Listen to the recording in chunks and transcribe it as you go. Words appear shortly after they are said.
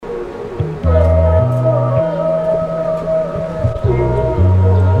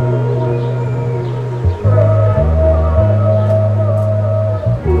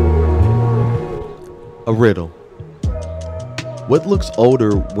A riddle. What looks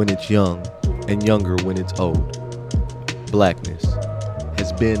older when it's young and younger when it's old? Blackness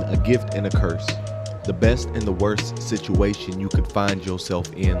has been a gift and a curse. The best and the worst situation you could find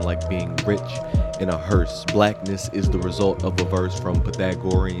yourself in, like being rich in a hearse. Blackness is the result of a verse from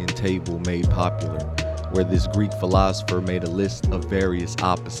Pythagorean table made popular, where this Greek philosopher made a list of various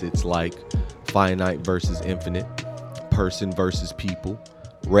opposites like finite versus infinite, person versus people,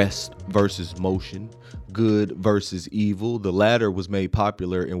 rest versus motion, good versus evil. The latter was made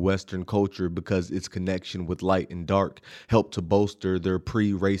popular in Western culture because its connection with light and dark helped to bolster their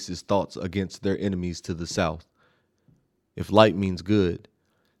pre-racist thoughts against their enemies to the South. If light means good,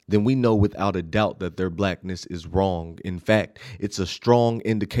 then we know without a doubt that their blackness is wrong. In fact, it's a strong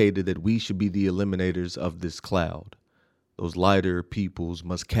indicator that we should be the eliminators of this cloud. Those lighter peoples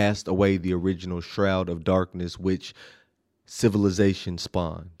must cast away the original shroud of darkness which civilization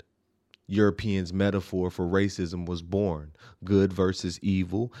spawned. Europeans' metaphor for racism was born. Good versus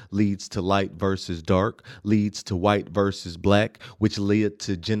evil leads to light versus dark, leads to white versus black, which led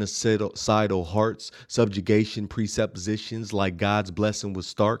to genocidal hearts, subjugation presuppositions like God's blessing was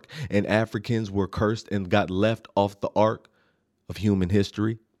stark, and Africans were cursed and got left off the ark of human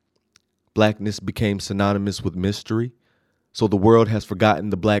history. Blackness became synonymous with mystery. So the world has forgotten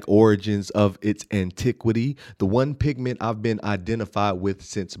the black origins of its antiquity. The one pigment I've been identified with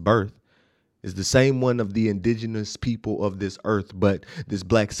since birth is the same one of the indigenous people of this earth, but this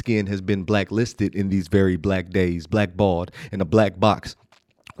black skin has been blacklisted in these very black days, blackballed in a black box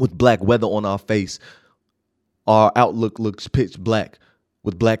with black weather on our face. Our outlook looks pitch black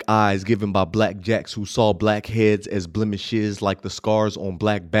with black eyes given by black jacks who saw black heads as blemishes like the scars on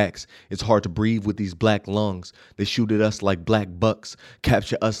black backs. It's hard to breathe with these black lungs. They shoot at us like black bucks,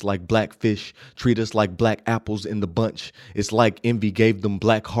 capture us like black fish, treat us like black apples in the bunch. It's like envy gave them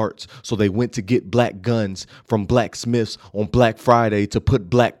black hearts, so they went to get black guns from blacksmiths on Black Friday to put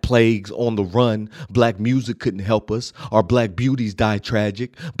black plagues on the run. Black music couldn't help us. Our black beauties died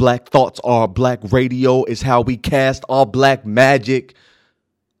tragic. Black thoughts, our black radio is how we cast our black magic.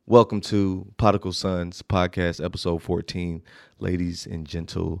 Welcome to Particle Sons Podcast, episode 14, ladies and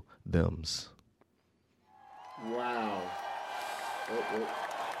gentle thems. Wow.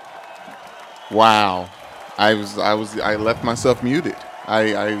 Wow. I left myself muted.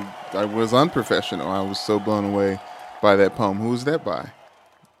 I was unprofessional. I was so blown away by that poem. Who was that by?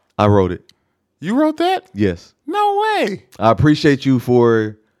 I wrote it. You wrote that? Yes. No way. I appreciate you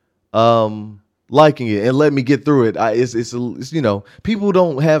for liking it and let me get through it. It's you know, people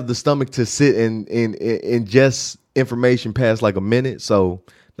don't have the stomach to sit and ingest information past like a minute. So,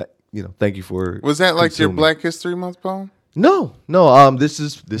 you know, thank you for. Was that like consuming. your Black History Month poem? No.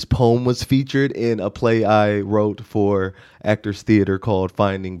 This poem was featured in a play I wrote for Actors Theater called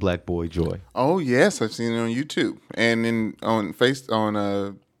Finding Black Boy Joy. Oh yes, I've seen it on YouTube and on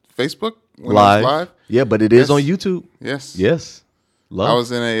Facebook when live. I was live. Yeah, but it is on YouTube. Yes. Love. I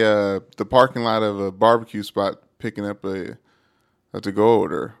was in the parking lot of a barbecue spot picking up a to-go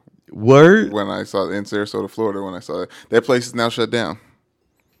order. Word? When I saw it in Sarasota, Florida, when I saw it. That place is now shut down.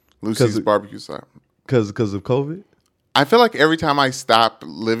 Lucy's barbecue spot. Because of COVID? I feel like every time I stop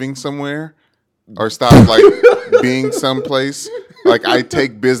living somewhere or stop like being someplace, like I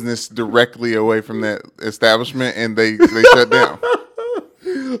take business directly away from that establishment and they shut down.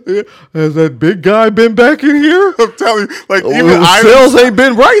 Has that big guy been back in here? I'm telling you, like even sales ain't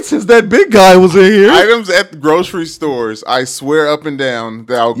been right since that big guy was in here. Items at the grocery stores, I swear up and down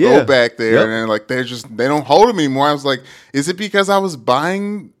that I'll go back there and then like they don't hold them anymore. I was like, is it because I was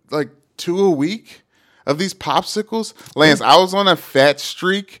buying like 2 a week of these popsicles? Lance, I was on a fat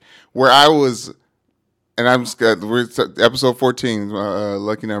streak where I was, and we're episode 14,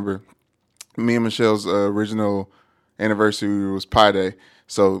 lucky number. Me and Michelle's original anniversary was Pi Day.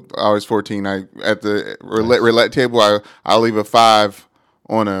 So I was 14. At the roulette table, I'll leave a 5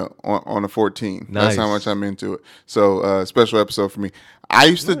 on a 14. Nice. That's how much I'm into it. So special episode for me. I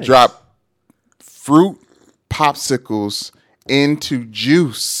used to drop fruit popsicles into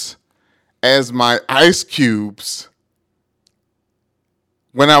juice as my ice cubes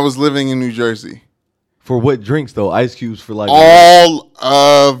when I was living in New Jersey. For what drinks though? Ice cubes for like all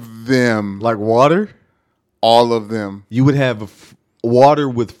of them. Like water? All of them. You would have water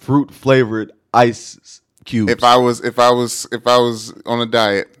with fruit flavored ice cubes. If I was on a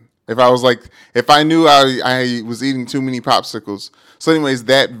diet, if I knew I was eating too many popsicles. So anyways,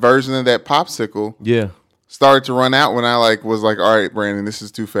 that version of that popsicle started to run out when I was like, all right, Brandon, this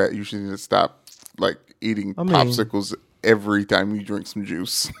is too fat. You should stop eating popsicles every time you drink some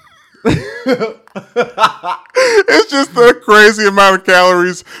juice. It's just a crazy amount of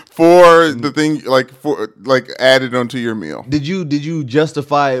calories for the thing, like added onto your meal. Did you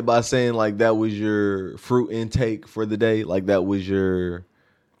justify it by saying like that was your fruit intake for the day? Like that was your...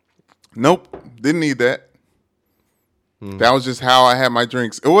 Nope, didn't need that. That was just how I had my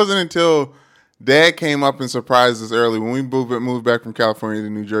drinks. It wasn't until Dad came up and surprised us early when we moved back from California to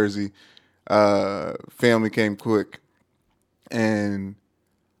New Jersey. Family came quick, and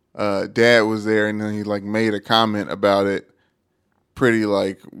Dad was there, and then he like made a comment about it. Pretty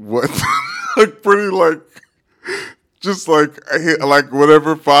like what? Pretty like just like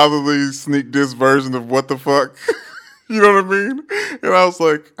whatever fatherly sneak diss version of what the fuck. You know what I mean? And I was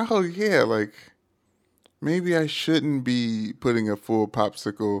like, oh yeah, like maybe I shouldn't be putting a full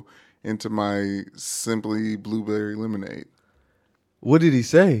popsicle into my Simply Blueberry lemonade. What did he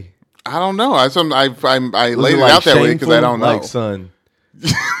say? I don't know. I laid it out that way because I don't know.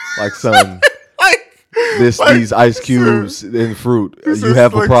 Like son, these ice cubes and fruit. You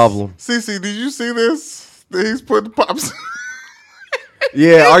have a problem. Cece, did you see this? He's putting pops.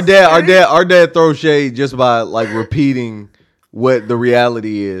 Yeah, our dad throws shade just by like repeating what the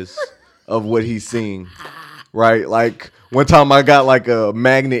reality is of what he's seeing, right? Like one time I got like a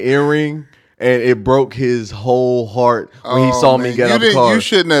magnet earring and it broke his whole heart when he saw me get out the car. You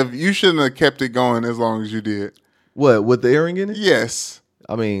shouldn't have kept it going as long as you did. What, with the earring in it? Yes.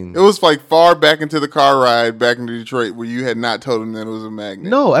 I mean, it was like far back into the car ride back into Detroit where you had not told him that it was a magnet.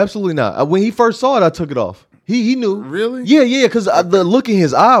 No, absolutely not. When he first saw it, I took it off. He knew. Really? Yeah, because the look in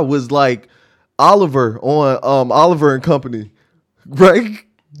his eye was like Oliver on Oliver and Company, right?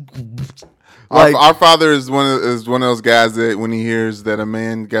 Like, our father is one of those guys that when he hears that a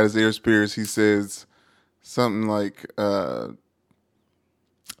man got his ears pierced, he says something like, who?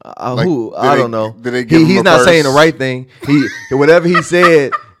 I don't know. Did they give him he's a not purse? saying the right thing. Whatever he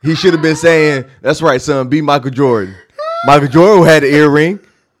said, he should have been saying, "That's right, son. Be Michael Jordan." Michael Jordan had an earring.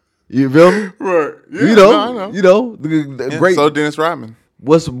 You feel me? Right. Yeah, I know. The great. So Dennis Rodman.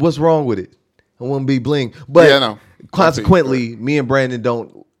 What's wrong with it? I wouldn't be bling. But yeah, no. Consequently, me and Brandon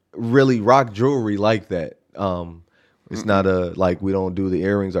don't really rock jewelry like that. It's not like we don't do the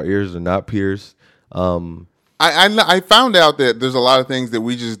earrings. Our ears are not pierced. I found out that there's a lot of things that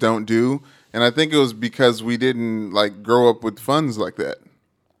we just don't do, and I think it was because we didn't like grow up with funds like that.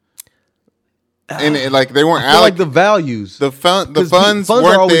 And like they weren't like the values. The funds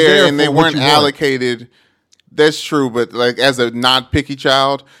weren't there, and they weren't allocated. That's true, but like as a not picky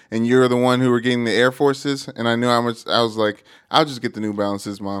child, and you're the one who were getting the Air Forces, and I knew how much. I was like, I'll just get the New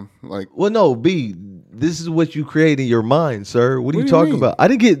Balances, Mom. Like, well, no, B. This is what you create in your mind, sir. What are you talking about? I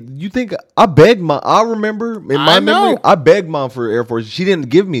didn't get. You think I begged Mom? I remember in my memory, I begged Mom for Air Forces. She didn't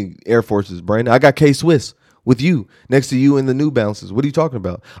give me Air Forces, Brandon. I got K Swiss with you next to you in the New Balances. What are you talking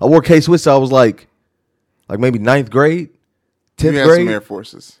about? I wore K Swiss. I was like maybe 9th grade, 10th you had grade. Some Air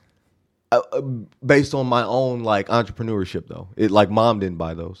Forces. Based on my own like entrepreneurship though. It like Mom didn't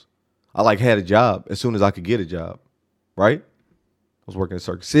buy those. I like had a job as soon as I could get a job. Right? I was working at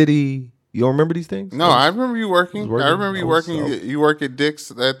Circuit City. You don't remember these things? No, I remember you working. I remember you working. You work at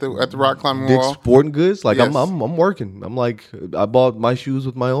Dick's at the rock climbing Dick's wall. Sporting Goods. Like yes. I'm working. I'm like I bought my shoes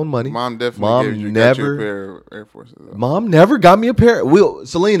with my own money. Mom definitely got you a pair of Air Forces. Though. Mom never got me a pair.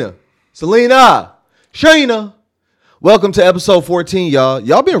 Selena, Shayna. Welcome to episode 14, y'all.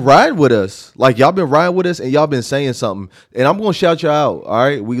 Y'all been riding with us. Like, y'all been riding with us, and y'all been saying something. And I'm going to shout y'all out, all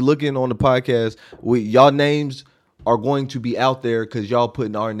right? We looking on the podcast. Y'all names are going to be out there because y'all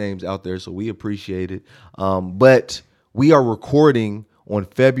putting our names out there, so we appreciate it. But we are recording on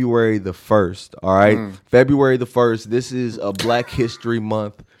February the 1st, all right? February the 1st. This is a Black History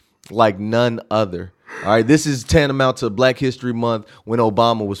Month like none other. All right, this is tantamount to Black History Month when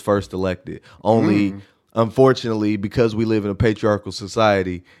Obama was first elected. Only... Unfortunately, because we live in a patriarchal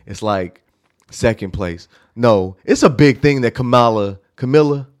society, it's like second place. No, it's a big thing that Kamala's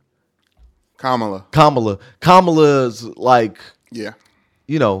like, yeah,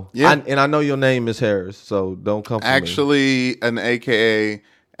 you know, yeah. And I know your name is Harris, so don't come for me. Actually, an AKA,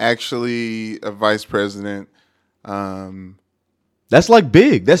 actually a vice president. That's like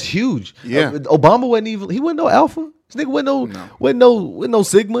big. That's huge. Yeah, Obama wasn't even. He wasn't no alpha. This nigga wasn't no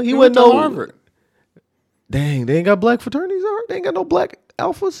sigma. He wasn't no Harvard. Dang, they ain't got black fraternities. They ain't got no black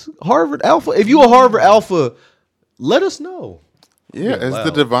alphas. Harvard alpha. If you a Harvard alpha, let us know. Yeah, as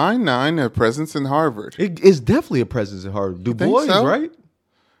the Divine Nine, a presence in Harvard. It is definitely a presence in Harvard. Du Bois, so? Right?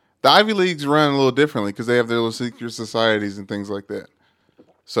 The Ivy Leagues run a little differently because they have their little secret societies and things like that.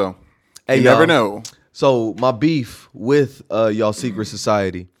 So, you never know. So, my beef with y'all secret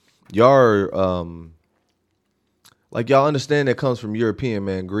society, y'all are, Like, y'all understand that comes from European,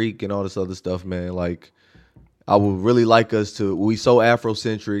 man, Greek and all this other stuff, man. Like, I would really like us to. We so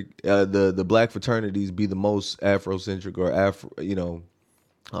Afrocentric. The black fraternities be the most Afrocentric or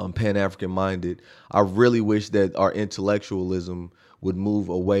Pan African minded. I really wish that our intellectualism would move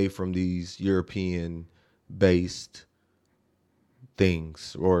away from these European based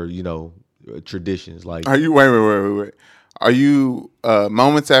things or traditions. Like, are you wait? Are you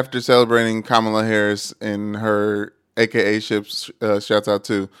moments after celebrating Kamala Harris and her AKA ships? Shouts out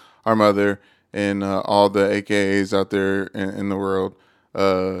to our mother and all the AKAs out there in the world.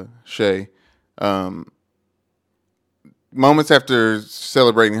 Shay. Moments after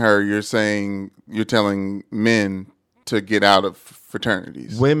celebrating her, you're telling men to get out of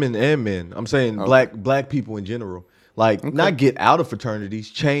fraternities. Women and men. I'm saying black people in general. Like, not get out of fraternities,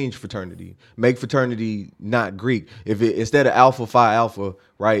 change fraternity. Make fraternity not Greek. If it instead of Alpha Phi Alpha,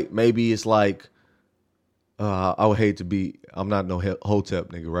 right? Maybe it's like I would hate to be. I'm not no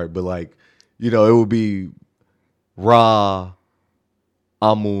Hotep nigga, right? But like, it would be Ra,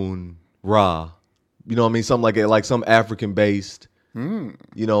 Amun, Ra. You know what I mean? Something like that, like some African based.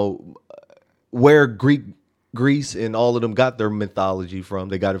 Where Greece and all of them got their mythology from.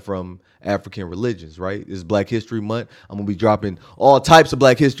 They got it from African religions, right? It's Black History Month. I'm going to be dropping all types of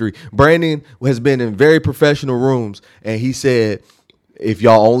Black history. Brandon has been in very professional rooms, and he said, if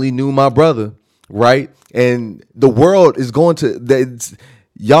y'all only knew my brother, right? And the world is going to,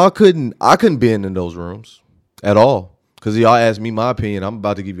 I couldn't be in those rooms at all. Because y'all asked me my opinion. I'm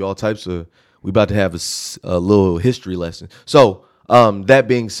about to give you all types of, we about to have a little history lesson. So, that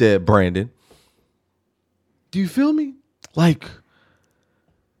being said, Brandon, do you feel me? Like,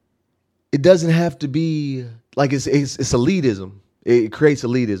 it doesn't have to be like it's elitism. It creates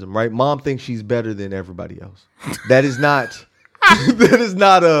elitism, right? Mom thinks she's better than everybody else. That is not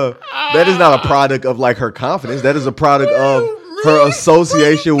a product of like her confidence. That is a product of her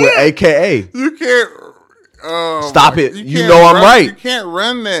association with AKA. You can't stop it. You know I'm right. You can't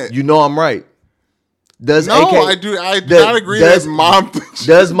run that. You know I'm right. I do not agree that mom thinks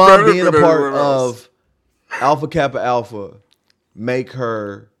does mom being a part of Alpha Kappa Alpha make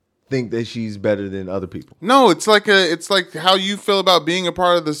her think that she's better than other people? No, it's like how you feel about being a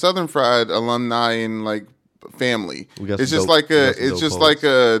part of the Southern Fried alumni and like family. It's just like with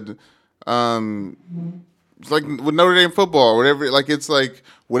Notre Dame football, whatever. Like it's like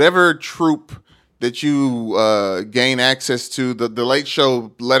whatever troop that you gain access to, the Late Show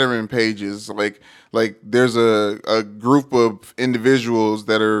Letterman pages. Like there's a group of individuals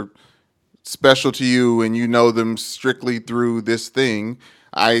that are special to you, and you know them strictly through this thing.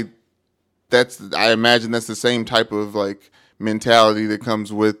 I imagine that's the same type of like mentality that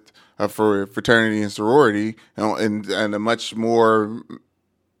comes with for fraternity and sorority, and a much more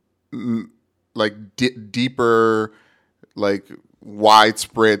like deeper, like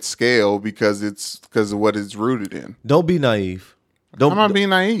widespread scale because of what it's rooted in. Don't be naive. I'm not being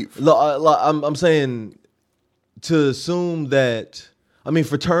naive. I'm saying to assume that. I mean,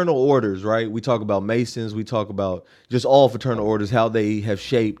 fraternal orders, right? We talk about Masons. We talk about just all fraternal orders, how they have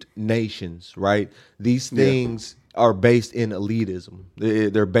shaped nations, right? These things are based in elitism.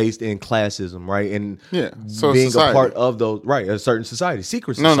 They're based in classism, right? And so being society. A part of those, right? A certain society,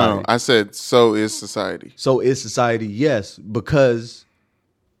 secret society. No. I said so is society. So is society, yes, because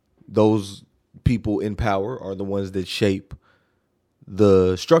those people in power are the ones that shape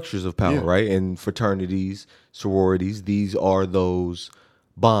the structures of power, right? And fraternities, sororities, these are those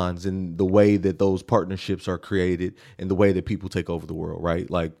bonds and the way that those partnerships are created and the way that people take over the world, right?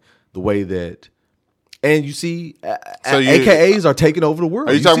 Like the way that, and you see, AKAs are taking over the world.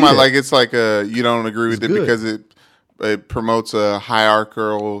 Are you talking about that? Like it's like you don't agree with it because it promotes a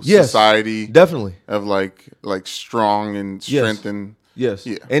hierarchical society, definitely of like strong and strengthened. Yes.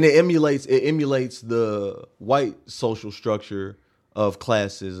 Yeah. And it emulates the white social structure of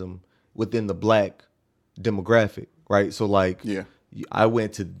classism within the black demographic, right? So like, I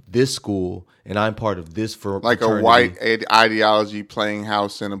went to this school and I'm part of this fraternity. Like a white ideology playing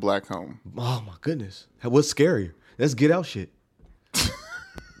house in a black home. Oh my goodness. What's scarier? Let's get out shit.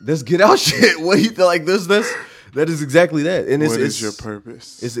 Let's get out shit. What do you feel like this? That is exactly that. And what is your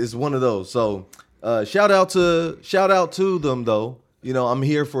purpose? It's one of those. So shout out to them though. You know, I'm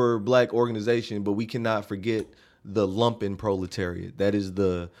here for black organization, but we cannot forget the lumpen proletariat. That is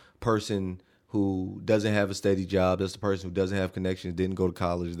the person who doesn't have a steady job. That's the person who doesn't have connections, didn't go to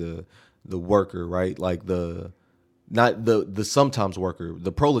college, the worker, right? Like not the sometimes worker.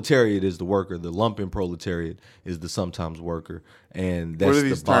 The proletariat is the worker. The lumpen proletariat is the sometimes worker. And that's what are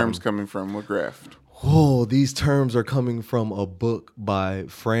these terms coming from? What graft? Oh, these terms are coming from a book by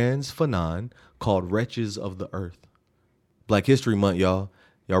Frantz Fanon called Wretches of the Earth. Black History Month, y'all.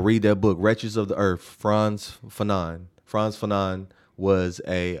 Y'all read that book, Wretches of the Earth, Frantz Fanon. Frantz Fanon was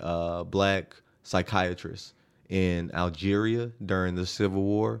a black psychiatrist in Algeria during the Civil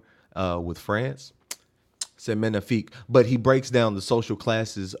War with France. C'est magnifique. But he breaks down the social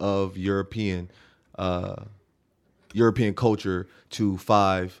classes of European culture to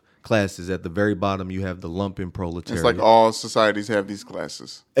 5 classes. At the very bottom, you have the lumpen proletariat. It's like all societies have these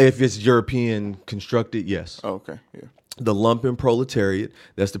classes. If it's European constructed, yes. Oh, okay, yeah. The lumpen proletariat,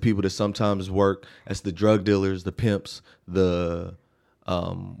 that's the people that sometimes work. That's the drug dealers, the pimps, the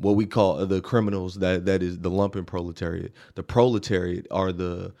what we call the criminals. That is the lumpen proletariat. The proletariat are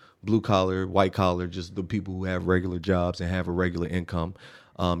the blue collar, white collar, just the people who have regular jobs and have a regular income.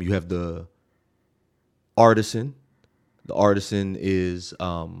 You have the artisan. The artisan is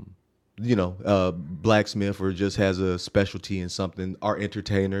blacksmith or just has a specialty in something. Our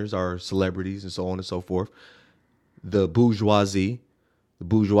entertainers, our celebrities, and so on and so forth. The bourgeoisie. The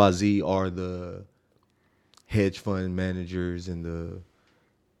bourgeoisie are the hedge fund managers and the,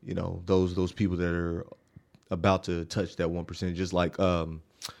 those people that are about to touch that 1%, just like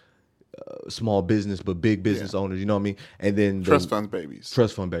small business but big business owners. You know what I mean? And then trust fund babies.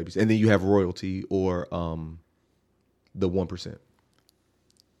 Trust fund babies, and then you have royalty or the 1%.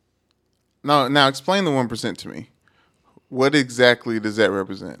 Now explain the 1% to me. What exactly does that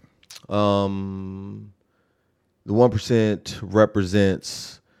represent? The 1%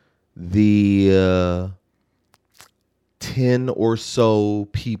 represents the 10 or so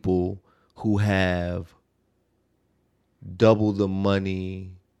people who have double the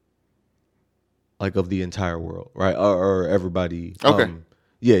money, like, of the entire world, right? Or everybody. Okay.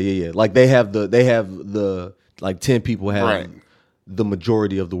 Yeah. Like they have the like 10 people have the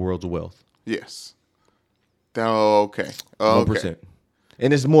majority of the world's wealth. Yes. Oh, okay. 1%.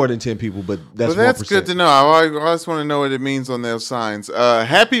 And it's more than 10 people, but that's 1%. That's good to know. I just want to know what it means on those signs.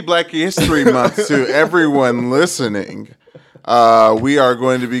 Happy Black History Month to everyone listening. We are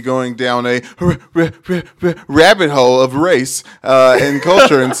going to be going down a rabbit hole of race and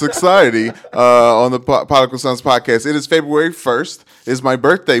culture and society on the Particle Sons podcast. It is February 1st. It's my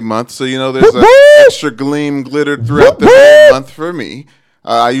birthday month, so there's an extra gleam glittered throughout the whole month for me.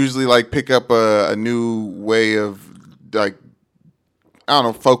 I usually pick up a new way of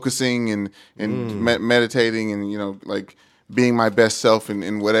focusing and meditating and being my best self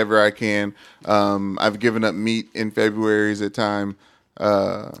in whatever I can. I've given up meat in February at time.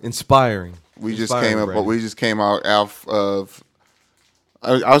 Inspiring. We just came out of.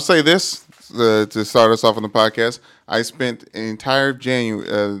 I'll say this to start us off on the podcast. I spent an entire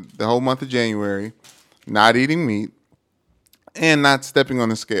the whole month of January, not eating meat and not stepping on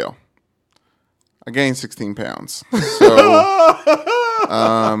the scale. I gained 16 pounds. So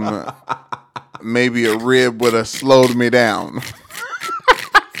maybe a rib would have slowed me down.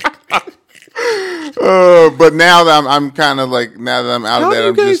 But now that I'm kind of now that I'm out of that,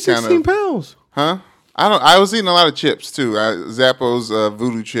 I'm just kind of 16 pounds. Huh? I was eating a lot of chips too. Zappos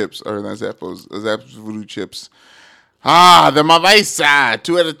voodoo chips, or not Zappos voodoo chips. They're my vice. 2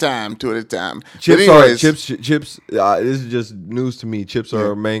 at a time. Chips are chips. This is just news to me. Chips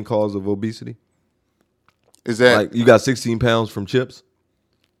are a main cause of obesity. Is that you got 16 pounds from chips?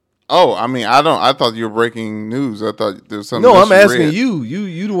 Oh, I mean, I thought you were breaking news. I thought there was something. No, I'm asking you.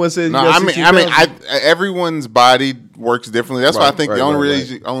 You the one said. No, everyone's body works differently. That's why I think the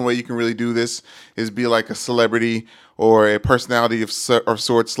only way you can really do this is be like a celebrity or a personality of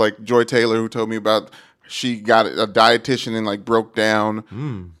sorts, like Joy Taylor, who told me about. She got a dietitian and broke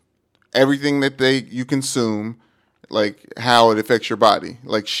down everything that you consume, how it affects your body.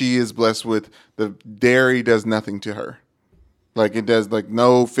 She is blessed with the dairy does nothing to her. It does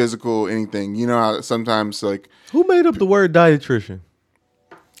no physical anything. You know how sometimes who made up the word dietitian?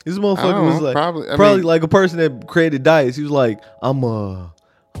 This motherfucker was probably like a person that created diets. He was like, I'm a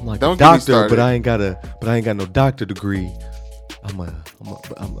doctor, but I ain't got no doctor degree. I'm a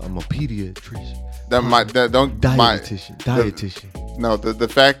pediatrician. Dietitian. No, the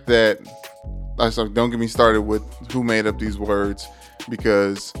fact that don't get me started with who made up these words,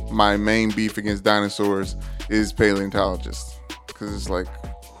 because my main beef against dinosaurs is paleontologists. Because it's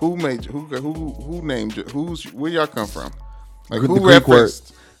who named where y'all come from? Who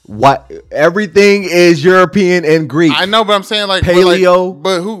referenced? What everything is European and Greek. I know, but I'm saying paleo.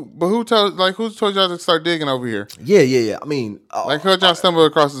 But who told y'all to start digging over here? Yeah. I mean, who y'all stumble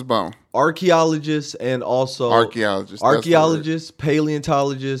across this bone? Archaeologists and also archaeologists,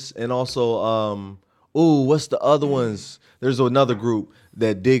 paleontologists, and also what's the other ones? There's another group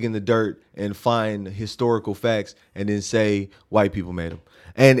that dig in the dirt and find historical facts and then say white people made them,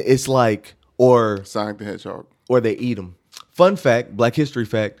 and it's or Sonic the Hedgehog, or they eat them. fun fact, Black History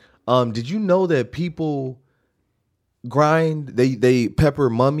fact. Did you know that people they pepper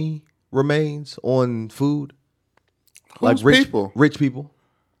mummy remains on food? Who's Like people? rich people,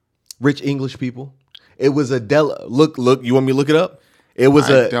 rich English people. It was a look. You want me to look it up? It was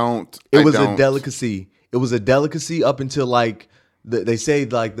a delicacy. It was a delicacy up until like they say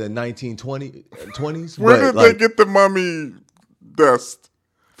like the 1920s. Where did they get the mummy dust?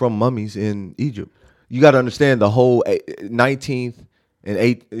 From mummies in Egypt. You got to understand the whole 19th and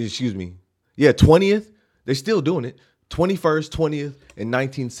 20th. They're still doing it. 21st, 20th, and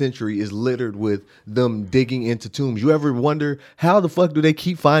 19th century is littered with them digging into tombs. You ever wonder how the fuck do they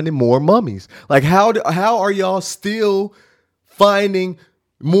keep finding more mummies? Like how are y'all still finding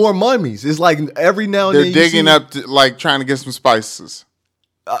more mummies? It's like every now and then they're digging up to, like trying to get some spices.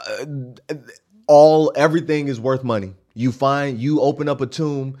 Everything is worth money. You open up a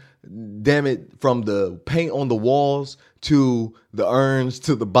tomb, damn it, from the paint on the walls to the urns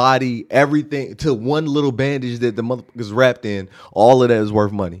to the body, everything to one little bandage that the motherfucker's wrapped in. All of that is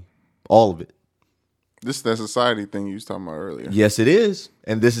worth money. All of it. This is that society thing you was talking about earlier. Yes, it is.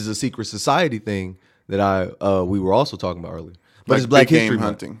 And this is a secret society thing that we were also talking about earlier. But like it's Black History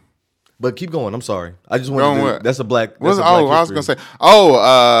hunting. But keep going. I'm sorry. I just wanted to. That's a black. I was gonna say.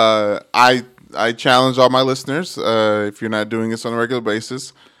 I challenge all my listeners. If you're not doing this on a regular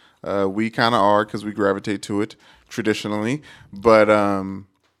basis, we kind of are because we gravitate to it traditionally. But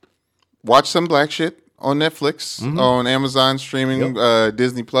watch some black shit on Netflix, on Amazon streaming,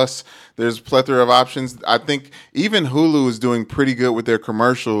 Disney Plus. There's a plethora of options. I think even Hulu is doing pretty good with their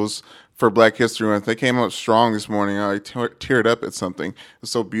commercials for Black History Month. They came up strong this morning. I teared up at something.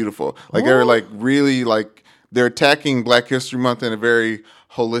 It's so beautiful. Like they're like really like they're attacking Black History Month in a very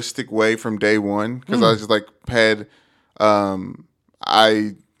holistic way from day one. Because I was just like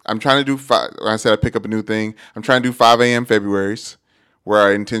I'm trying to do I said I pick up a new thing. I'm trying to do 5 a.m. Februaries where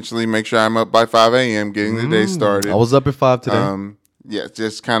I intentionally make sure I'm up by 5 a.m. getting the day started. I was up at 5 today. Yeah,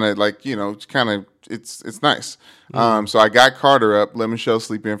 just kind of like, it's nice. So I got Carter up, let Michelle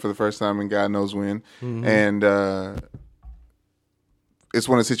sleep in for the first time in God knows when. And it's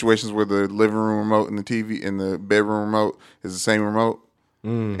one of the situations where the living room remote and the TV and the bedroom remote is the same remote.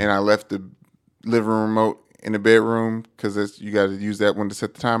 And I left the living room remote in the bedroom because you got to use that one to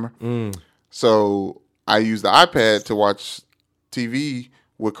set the timer. So I used the iPad to watch TV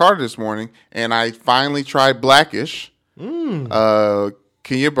with Carter this morning, and I finally tried Blackish.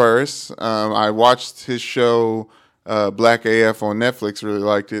 Kenya Burris. I watched his show Black AF on Netflix. Really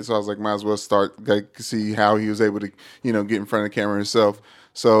liked it, so I was like, might as well start see how he was able to get in front of the camera himself.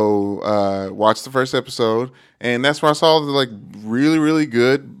 So watched the first episode, and that's where I saw the like really really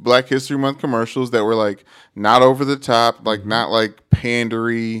good Black History Month commercials that were like not over the top, like not like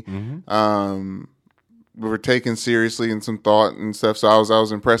pandery. We were taken seriously and some thought and stuff. So I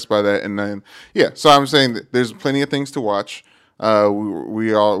was impressed by that. And then so I'm saying that there's plenty of things to watch.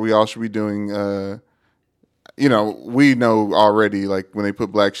 We all should be doing. We know already. Like when they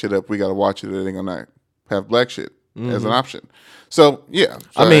put black shit up, we got to watch it. They're gonna have black shit as an option. So yeah,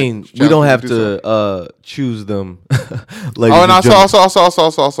 I mean, we don't have to choose them. And also,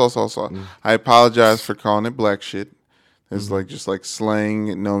 I apologize for calling it black shit. It's like just like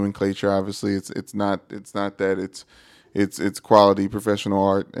slang nomenclature. Obviously, it's not that. It's quality professional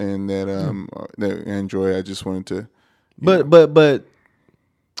art, and that I enjoy. I just wanted to. But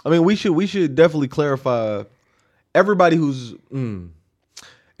I mean, we should definitely clarify. Everybody who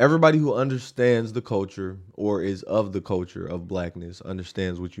understands the culture or is of the culture of blackness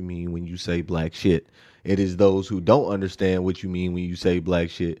understands what you mean when you say black shit. It is those who don't understand what you mean when you say black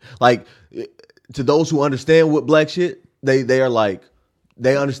shit. Like to those who understand what black shit, they are like,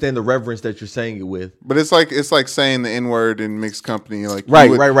 they understand the reverence that you're saying it with. But it's like saying the N-word in mixed company. Like right.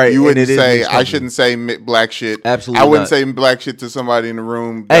 You wouldn't say I shouldn't say black shit. Absolutely, I wouldn't say black shit to somebody in the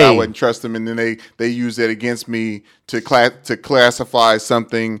room that I wouldn't trust them, and then they use that against me to classify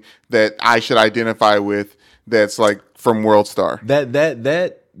something that I should identify with. That's like from World Star.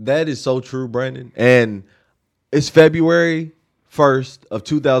 That is so true, Brandon. And it's February 1st of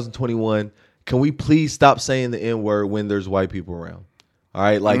 2021. Can we please stop saying the N-word when there's white people around? All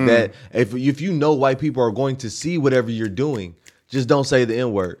right, like that. If you know white people are going to see whatever you're doing, just don't say the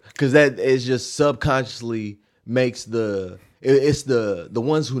N-word, because that is just subconsciously makes it's the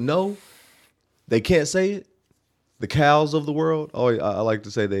ones who know they can't say it. The cows of the world. Oh, I like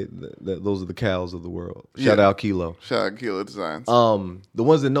to say that those are the cows of the world. Shout out Kilo. Shout out Kilo Designs. The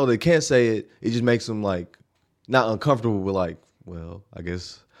ones that know they can't say it, it just makes them like not uncomfortable, but like, well, I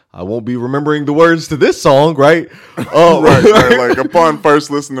guess I won't be remembering the words to this song, right? Right. Like upon first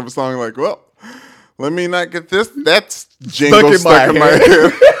listen of a song, like, well, Let me not get this. That's jingle stuck in my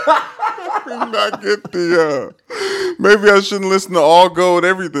head. Let me not get the. Maybe I shouldn't listen to All Gold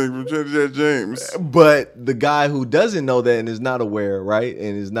Everything from Jet James. But the guy who doesn't know that and is not aware, right,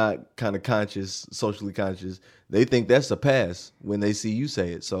 and is not kind of conscious, socially conscious, they think that's a pass when they see you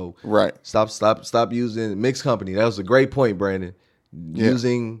say it. So right, stop using mixed company. That was a great point, Brandon. Yeah.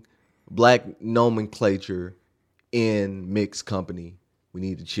 Using black nomenclature in mixed company. We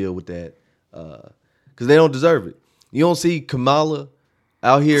need to chill with that because they don't deserve it. You don't see Kamala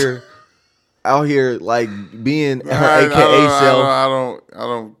out here like being her AKA self.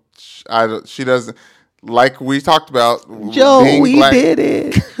 I don't. She doesn't, like we talked about. Joe, we did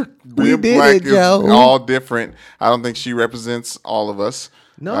it. We did it, Joe. All different. I don't think she represents all of us.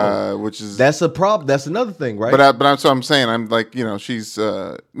 No, which is that's a problem. That's another thing, right? But I'm saying I'm like, she's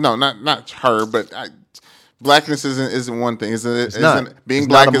no, not her, but blackness isn't one thing. Being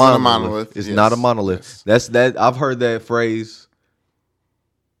black isn't a monolith. It's not a monolith. Yes. That's that. I've heard that phrase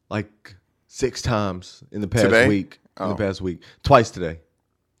like 6 times in the past week. Twice today.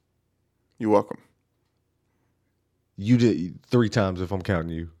 You're welcome. You did 3 times if I'm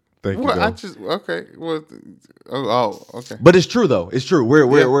counting you. Thank you. Okay. Well, okay. But it's true though. It's true.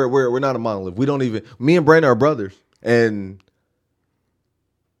 We're not a monolith. We don't even. Me and Brandon are brothers, and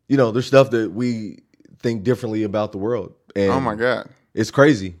there's stuff that we think differently about the world. And oh my God, it's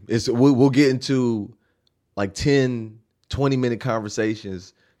crazy. We'll get into like 10, 20-minute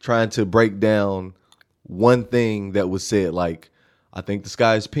conversations trying to break down one thing that was said. Like, I think the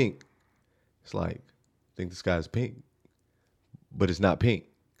sky is pink. It's like, I think the sky is pink, but it's not pink.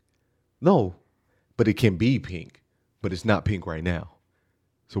 No, but it can be pink, but it's not pink right now.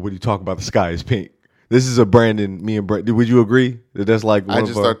 So what are you talking about? The sky is pink. This is me and Brandon. Would you agree that that's like? I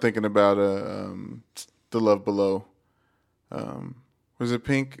just start thinking about The Love Below. Was it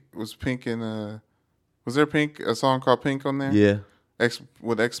Pink? Was Pink in Was there Pink? A song called Pink on there? Yeah.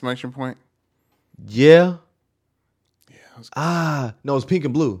 With exclamation point. Yeah. Yeah. No, it's Pink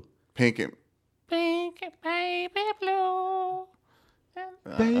and Blue. Pink and baby blue.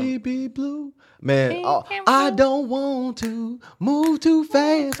 Baby blue. Man, I don't want to move too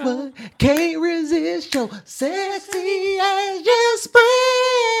fast, but can't resist your sexy as you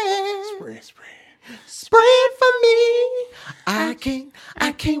spread. Spread for me. I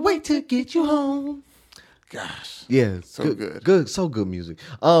can't wait to get you home. Gosh. Yeah. So good. Good. So good music.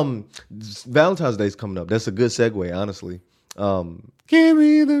 Valentine's Day's coming up. That's a good segue, honestly. Give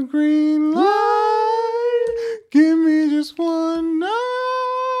me the green light. Give me just one night.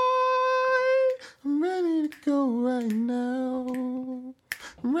 I'm ready to go right now.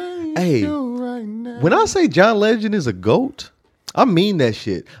 I'm ready to go right now. When I say John Legend is a GOAT, I mean that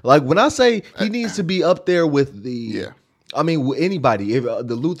shit. Like when I say he needs to be up there with with anybody, the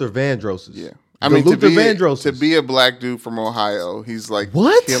Luther Vandrosses. Yeah. I mean, to be a black dude from Ohio, he's like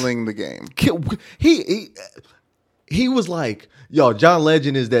killing the game. He was like, yo, John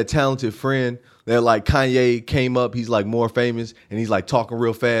Legend is that talented friend that like Kanye came up. He's like more famous and he's like talking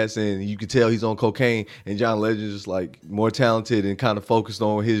real fast and you can tell he's on cocaine. And John Legend is just like more talented and kind of focused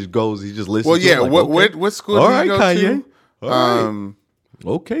on his goals. He just listens. Well, yeah. To him, like, what school did you go Kanye. to? All right.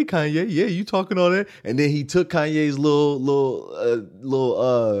 Okay, Kanye. Yeah, you talking all that. And then he took Kanye's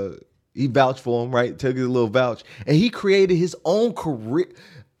he vouched for him, right? Took his little vouch. And he created his own career.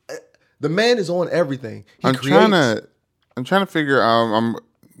 The man is on everything. I'm trying to figure out.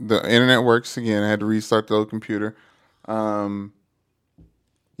 The internet works again. I had to restart the old computer.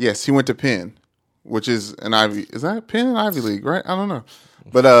 Yes, he went to Penn, which is an Ivy. Is that Penn and Ivy League, right? I don't know.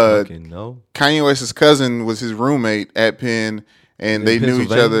 But no. Kanye West's cousin was his roommate at Penn, and they knew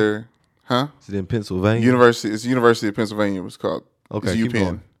each other. Huh? Is it in Pennsylvania? It's University of Pennsylvania. It was called. Okay, it's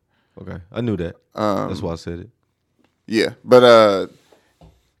UPenn. Okay, I knew that. That's why I said it. Yeah, but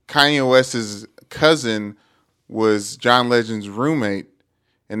Kanye West's cousin was John Legend's roommate,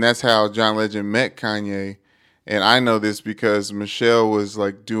 and that's how John Legend met Kanye. And I know this because Michelle was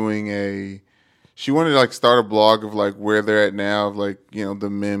like she wanted to like start a blog of like where they're at now, of like, the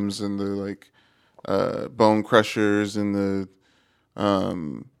Mims and the like Bone Crushers and the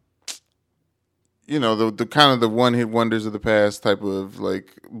the kind of the one hit wonders of the past type of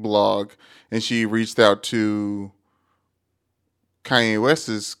like blog. And she reached out to Kanye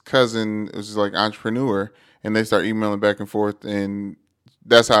West's cousin, was like entrepreneur, and they start emailing back and forth. And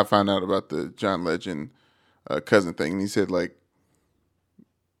that's how I found out about the John Legend cousin thing. And he said like,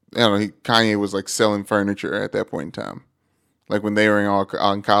 Kanye was like selling furniture at that point in time. Like when they were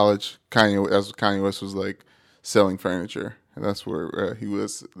in college, Kanye West was like selling furniture. And that's where he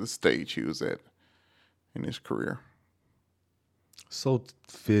was, the stage he was at in his career. So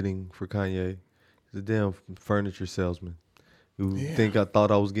fitting for Kanye. He's a damn furniture salesman. Who I thought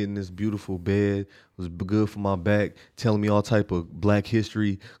I was getting this beautiful bed, was good for my back, telling me all type of Black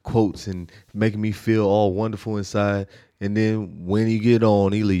history quotes and making me feel all wonderful inside. And then when you get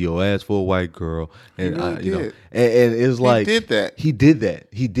on, he leave your ass for a white girl. And and it's like he did that. He did that.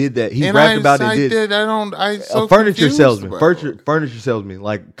 He did that. He And rapped about it. So a furniture confused salesman. about it. Furniture salesman.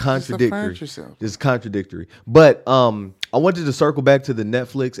 Like contradictory. furniture salesman. It's contradictory. But I wanted to circle back to the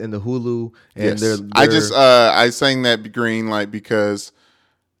Netflix and the Hulu and Yes. their I sang that green light because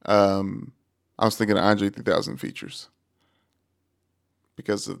I was thinking of Andre 3000 features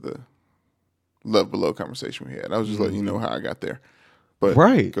because of the Love Below conversation we had. I was just letting you know how I got there. But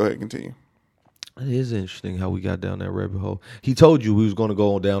Right. Go ahead, continue. It is interesting how we got down that rabbit hole. He told you we was going to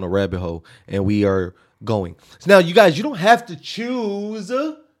go down a rabbit hole, and we are going. So now, you guys, you don't have to choose.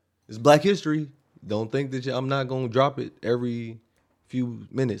 It's Black History. Don't think that I'm not going to drop it every few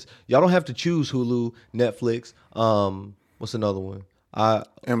minutes. Y'all don't have to choose Hulu, Netflix. What's another one?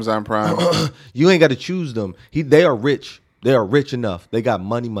 Amazon Prime. You ain't got to choose them. They are rich. They are rich enough. They got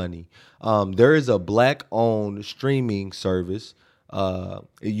money. There is a Black-owned streaming service.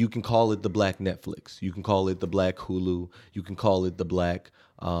 You can call it the Black Netflix. You can call it the Black Hulu. You can call it the Black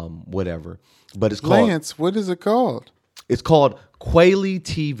whatever. But it's called Lance, what is it called? It's called Kweli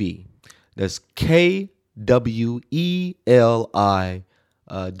TV. That's KWELI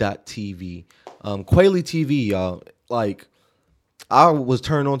 .TV. Kweli TV, y'all. Like, I was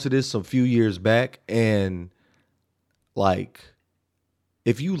turned on to this a few years back, and like,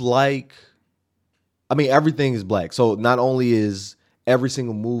 if you like, I mean, everything is Black. So not only is every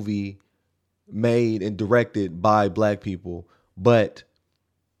single movie made and directed by Black people, but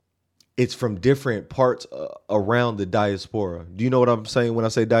it's from different parts around the diaspora. Do you know what I'm saying when I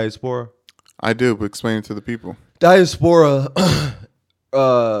say diaspora? I do, but explain it to the people. Diaspora,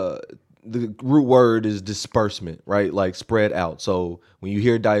 the root word is disbursement, right? Like spread out. So when you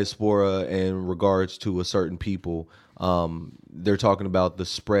hear diaspora in regards to a certain people, they're talking about the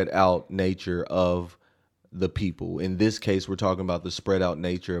spread out nature of the people. In this case, we're talking about the spread out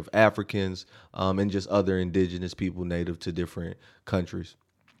nature of Africans and just other indigenous people native to different countries.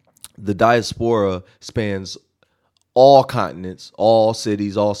 The diaspora spans all continents, all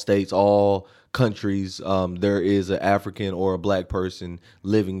cities, all states, all countries. There is an African or a Black person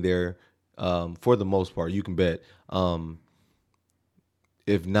living there for the most part. You can bet.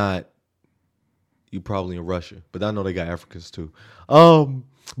 If not, you probably in Russia, but I know they got Africans too.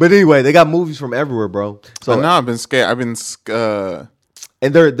 But anyway, they got movies from everywhere, bro. So now I've been scared.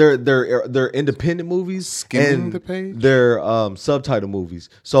 and they're independent movies, Skimming and the page? They're subtitle movies.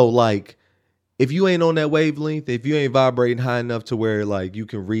 So like, if you ain't on that wavelength, if you ain't vibrating high enough to where like you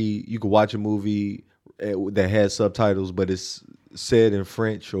can watch a movie that has subtitles, but it's said in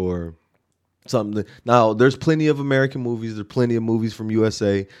French or something. Now, there's plenty of American movies. There's plenty of movies from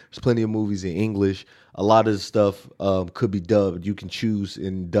USA. There's plenty of movies in English. A lot of the stuff could be dubbed. You can choose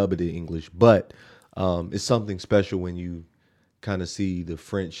and dub it in English. But it's something special when you kind of see the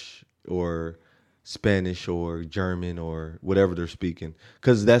French or Spanish or German or whatever they're speaking.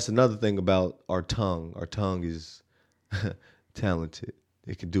 Because that's another thing about our tongue. Our tongue is talented.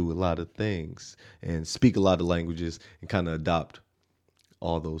 It can do a lot of things and speak a lot of languages and kind of adopt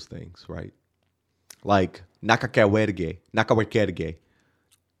all those things, right? Like Nakawerkerge,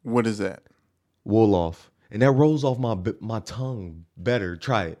 What is that? Wolof. And that rolls off my tongue better.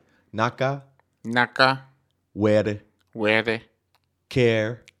 Try it. Naka. Were Where.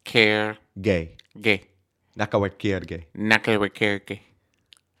 care Care. gay. Gay. Nakawerkerge. Nakawerkerge.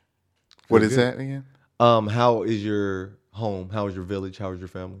 What is good? that again? How is your home? How is your village? How is your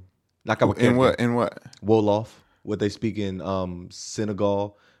family? In what? Wolof. What they speak in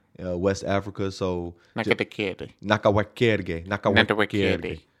Senegal, West Africa. So Nakawerkerge.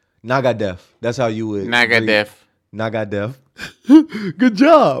 Nakawerkerge. Nagadef. That's how you would. Nagadef. Good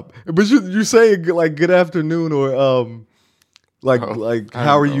job. But you say like good afternoon or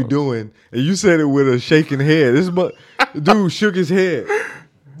how are you doing? And you said it with a shaking head. Dude shook his head.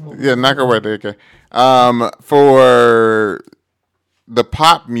 Yeah, Nakawerkerge. For the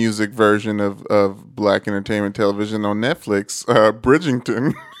pop music version of Black entertainment television on Netflix,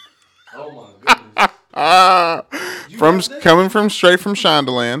 Bridgerton. Oh my goodness. Coming straight from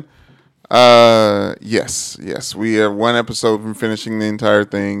Shondaland. Yes. We are one episode from finishing the entire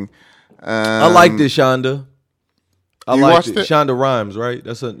thing. I liked it, Shonda. I You liked watched it. it? Shonda Rhimes, right?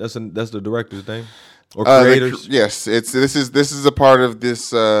 That's the director's name or creators. Yes, this is a part of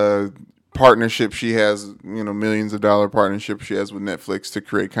this partnership she has. Millions of dollar partnership she has with Netflix to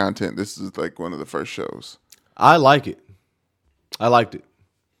create content. This is like one of the first shows. I like it. I liked it.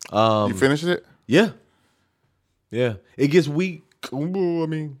 You finished it? Yeah. Yeah. It gets weak. I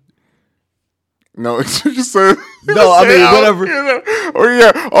mean, No, it's just saying. No, I mean, whatever. Oh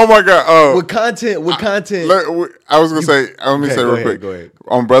yeah. Oh my god. Oh, with content. I was gonna say. Let me say real quick. Go ahead.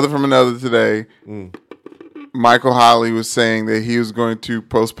 On Brother from Another today, Michael Holley was saying that he was going to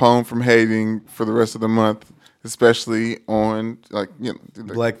postpone from hating for the rest of the month, especially on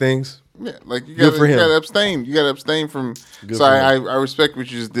Black things. Yeah, like you Good for him. gotta abstain. You gotta abstain from. So I respect what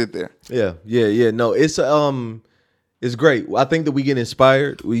you just did there. Yeah. No, it's great. I think that we get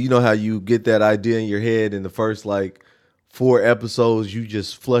inspired. You know how you get that idea in your head in the first 4 episodes, you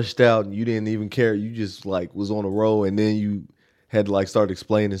just flushed out and you didn't even care. You just was on a roll, and then you had to start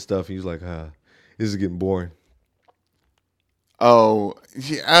explaining stuff, and you was like, this is getting boring. Oh,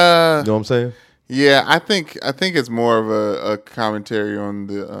 You know what I'm saying? yeah. I think it's more of a commentary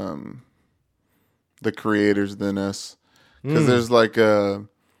on the creators than us, because there's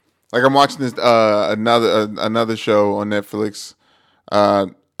I'm watching this another show on Netflix. I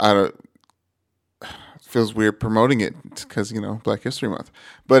don't. Feels weird promoting it because Black History Month,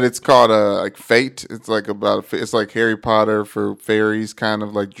 but it's called Fate. It's it's like Harry Potter for fairies, kind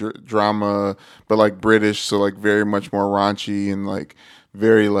of drama, but British, so very much more raunchy and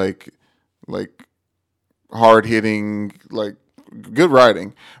very hard hitting, good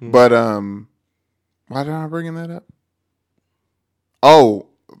writing. But why did I bring that up? Oh,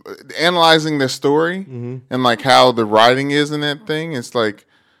 analyzing the story and how the writing is in that thing. It's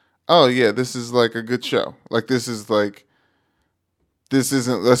oh yeah, this is a good show. This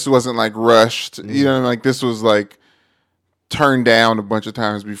wasn't rushed. You know, this was turned down a bunch of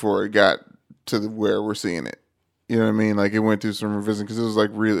times before it got to where we're seeing it. You know what I mean? It went through some revision because it was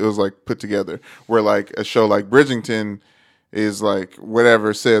it was put together. Where a show like Bridgerton is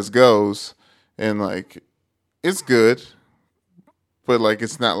whatever says goes, and it's good, but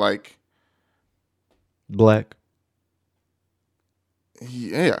it's not Black.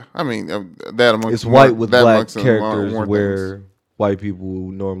 Yeah, I mean that amongst it's white with black characters more where things. White people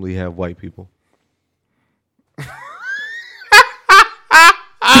normally have white people.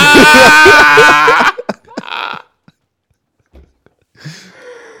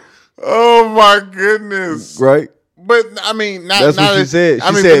 Oh my goodness! Right. But I mean, that's what she said.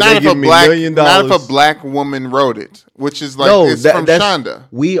 She said not if a black, $1 million. Not if a black woman wrote it, which is it's from Shonda.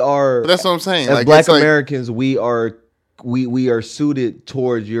 We are. But that's what I'm saying. As Black Americans, we are suited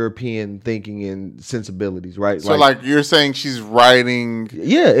towards European thinking and sensibilities, right? So you're saying she's writing.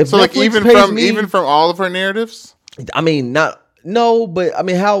 Yeah. If so Netflix even from all of her narratives. I mean, but I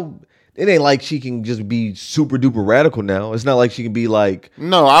mean, how? It ain't like she can just be super duper radical now. It's not like she can be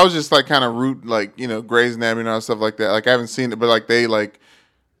No, I was just kind of root Grey's Anatomy and all stuff like that. I haven't seen it, but they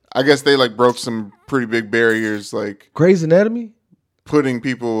I guess they broke some pretty big barriers. Grey's Anatomy, putting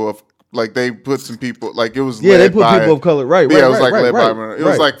people of they put some people it was they put people of color right. Yeah, it was led by it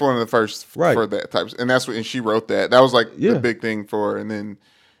was one of the first right. for that type, and that's what and she wrote that. That was the big thing for her, and then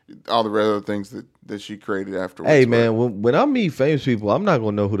all the other things that she created afterwards. Hey man, when I meet famous people, I'm not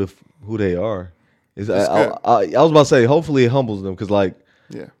gonna know who they are. I was about to say, hopefully it humbles them, because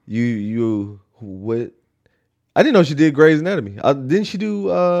you what? I didn't know she did Grey's Anatomy. Didn't she do?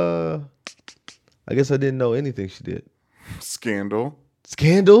 I guess I didn't know anything she did. Scandal.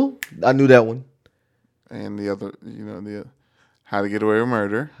 I knew that one. And the other, the How to Get Away with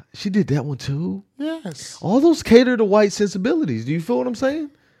Murder. She did that one too. Yes. All those cater to white sensibilities. Do you feel what I'm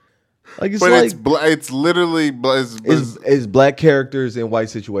saying? It's literally it's black characters in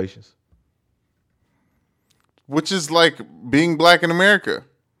white situations, which is being black in America.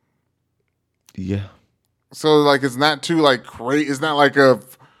 Yeah. So it's not too crazy. It's not a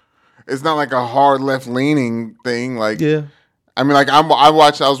hard left leaning thing. Yeah. I mean, I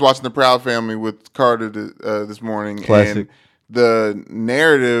was watching The Proud Family with Carter this morning. Classic. And the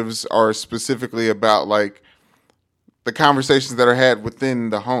narratives are specifically about the conversations that are had within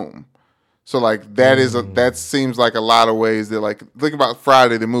the home. So that seems like a lot of ways that think about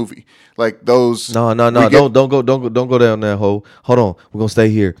Friday the movie, those. No, don't go down that hole. Hold on, we're gonna stay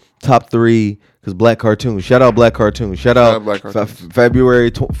here. Top 3, because Black Cartoons. Shout out Black Cartoons. Shout out Black Cartoons. February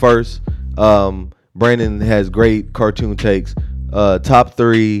 1st. Brandon has great cartoon takes. Top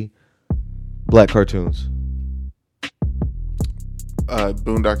 3 Black cartoons.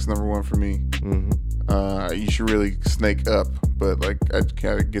 Boondocks #1 for me. Mm-hmm. You should really snake up, but I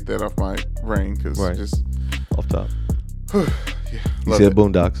gotta get that off my brain because just off top. Yeah, you said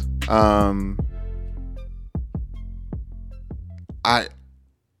Boondocks.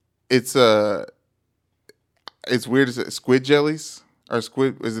 It's weird to say squid jellies or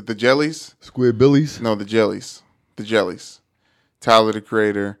squid. Is it the jellies? Squid Billies? No, the jellies. The jellies. Tyler, the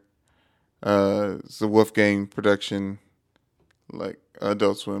Creator. It's a Wolfgang production, like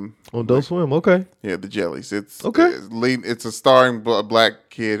Adult Swim. On Adult Swim, okay. Yeah, the Jellies. It's Okay. It's a starring black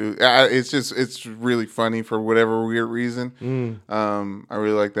kid. It's really funny for whatever weird reason. I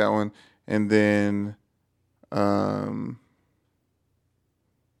really like that one. And then,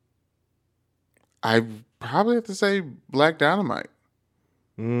 I probably have to say Black Dynamite.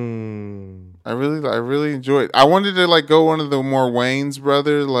 I really enjoyed it. I wanted to like go one of the more Wayans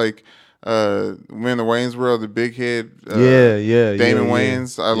brothers, like when the Wayans were the big head. Damon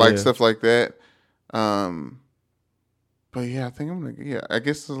Wayans. I like stuff like that. But yeah, I think I'm gonna. Yeah, I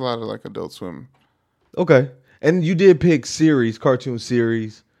guess there's a lot of like Adult Swim. Okay, and you did pick cartoon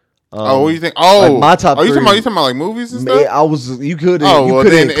series. What do you think? Oh, like my top. Oh, you talking about like movies and stuff? I was. You could. Oh, you well,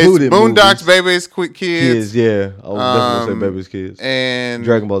 could then include it's Boondocks, Baby's Quick Kids. Yeah, I was definitely say Baby's Kids. And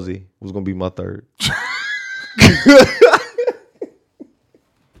Dragon Ball Z was gonna be my third.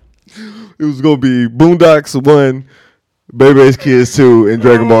 It was gonna be Boondocks 1, Baby's Kids 2, and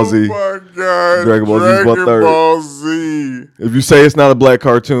Dragon Ball Z. Oh my god, Dragon Ball Z is my third. Dragon Ball Z. If you say it's not a black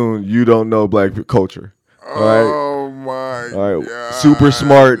cartoon, you don't know black culture. All right. Oh my god. Super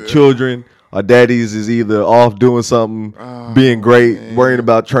smart children. Our daddies is either off doing something, being great, worrying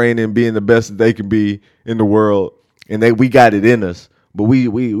about training, being the best that they can be in the world, and we got it in us. But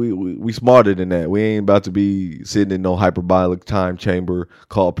we smarter than that. We ain't about to be sitting in no hyperbolic time chamber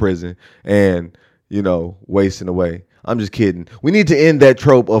called prison and wasting away. I'm just kidding. We need to end that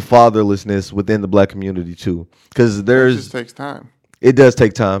trope of fatherlessness within the black community too, because it just takes time. It does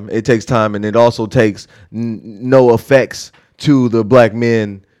take time. It takes time, and it also takes no effects to the black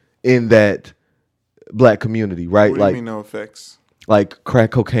men in that black community, right? What do you mean no effects? Like crack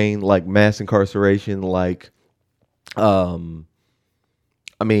cocaine, like mass incarceration, like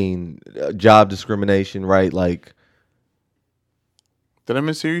job discrimination, right? Like, did I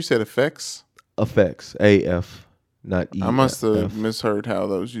mishear you said effects? Effects, AF, not E. I must have misheard how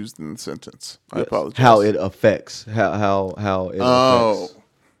that was used in the sentence. I apologize. How it affects, how it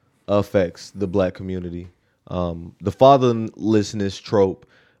affects the black community. The fatherlessness trope,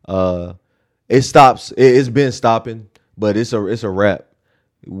 it stops. It's been stopping, but it's a wrap,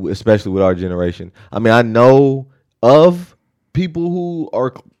 especially with our generation. I mean, I know of people who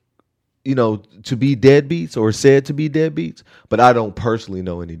are, to be deadbeats or said to be deadbeats, but I don't personally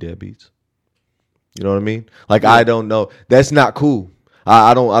know any deadbeats. You know what I mean? Like, I don't know. That's not cool.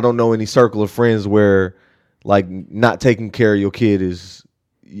 I don't know any circle of friends where, like, not taking care of your kid is,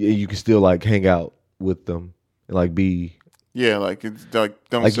 you can still like hang out with them and like be. Yeah, like it's like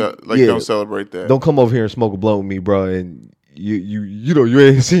don't celebrate that. Don't come over here and smoke a blunt with me, bro. And you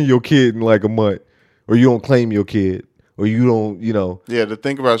ain't seen your kid in like a month, or you don't claim your kid. Or you don't, Yeah, to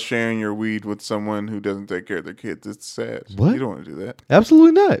think about sharing your weed with someone who doesn't take care of their kids, it's sad. What? You don't want to do that.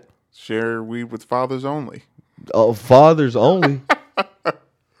 Absolutely not. Share weed with fathers only. Oh, fathers only.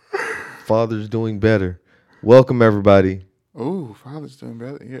 Fathers doing better. Welcome, everybody. Ooh, fathers doing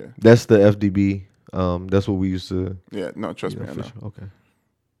better, yeah. That's the FDB. That's what we used to. Yeah, no, trust me, I know. Okay.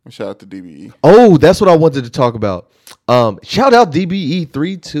 Shout out to DBE. Oh, that's what I wanted to talk about. Shout out DBE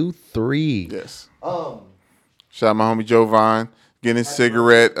 323. Yes. Shout out my homie Jovan, getting his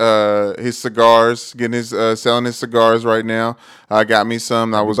his cigars, selling his cigars right now. I got me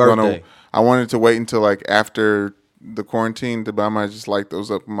some. I wanted to wait until like after the quarantine but I might just light those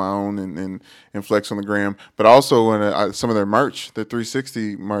up on my own and flex on the gram. But also when some of their merch, the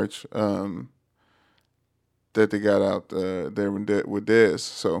 360 merch, that they got out there with Dez.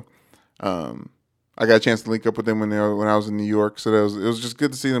 So I got a chance to link up with them when I was in New York. So it was just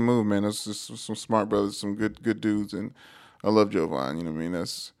good to see them move, man. It was just some smart brothers, some good dudes, and I love Jovan. You know what I mean?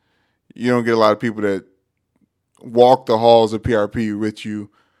 You don't get a lot of people that walk the halls of PRP with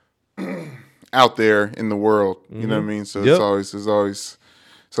you out there in the world. You know what I mean? So it's always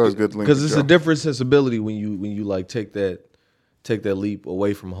good to link because it's a different sensibility when you like take that leap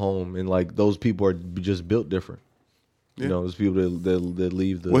away from home, and like those people are just built different. You know, there's people that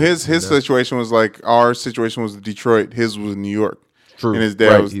leave the. Well, his situation was like our situation was Detroit. His was New York. True. And his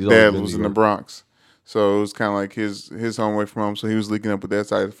dad was in the Bronx. So it was kind of like his home away from home. So he was linking up with that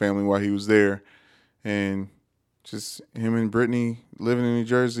side of the family while he was there, and just him and Brittany living in New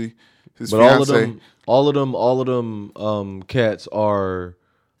Jersey. His fiance. all of them cats are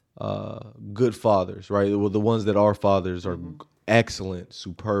good fathers, right? Well, the ones that are fathers are excellent,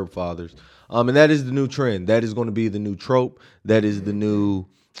 superb fathers. And that is the new trend. That is going to be the new trope. That is the new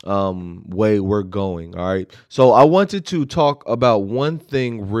way we're going. All right. So I wanted to talk about one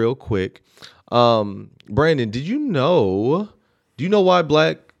thing real quick. Brandon, do you know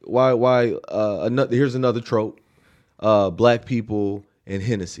why here's another trope. Black people and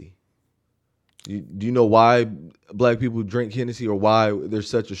Hennessy. Do you know why black people drink Hennessy, or why there's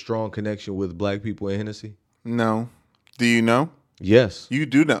such a strong connection with black people and Hennessy? No. Do you know? Yes, You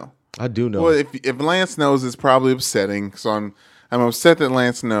do know. I do know. Well, if Lance knows, it's probably upsetting. So I'm upset that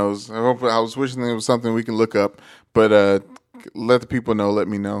Lance knows. I was wishing there was something we can look up, but let the people know. Let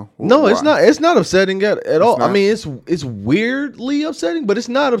me know. No, why. it's not. It's not upsetting at all. not? I mean, it's weirdly upsetting, but it's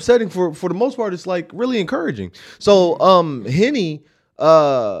not upsetting for the most part. It's like really encouraging. So, Henny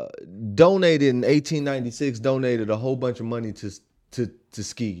donated in 1896. Donated a whole bunch of money to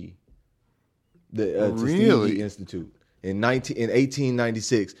Tuskegee, the Tuskegee Really? Institute in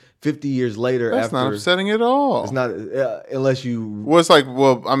 1896. 50 years later, That's after not upsetting at all. it's not unless you. Well, it's like,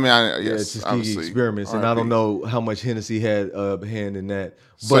 well, I mean, yes, Tuskegee obviously. experiments, and I don't know how much Hennessy had a hand in that.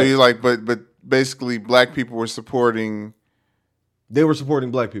 So you like, but basically, black people were supporting, They were supporting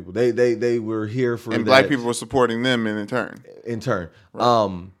black people. They were here for and that black people were supporting them in turn. in turn.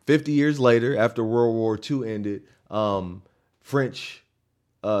 50 years later, after World War II ended, French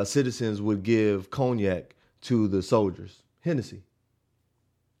citizens would give cognac to the soldiers. Hennessy.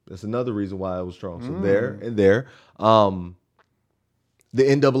 That's another reason why it was strong. So there. The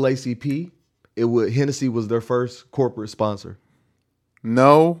NAACP, Hennessy was their first corporate sponsor.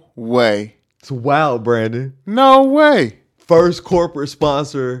 No way. It's wild, Brandon. No way. First corporate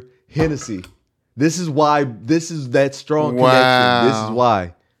sponsor, Hennessy. This is that strong connection. This is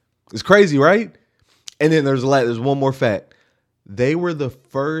why. It's crazy, right? And then there's one more fact. They were the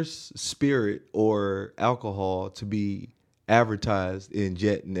first spirit or alcohol to be advertised in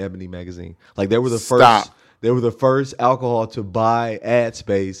Jet and Ebony magazine. Like they were the first alcohol to buy ad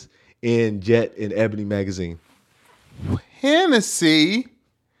space in Jet and Ebony magazine. Hennessy?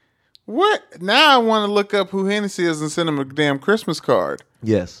 What? Now I want to look up who Hennessy is and send him a damn Christmas card.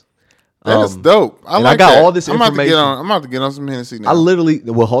 Yes. That is dope. I got that. all this information. I'm about to get on some Hennessy now.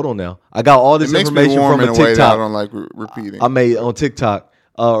 Hold on now. I got all this it makes information me warm from in a a way that TikTok I don't like repeating. I made on TikTok,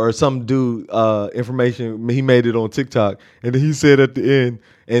 or some dude information. He made it on TikTok, and he said at the end.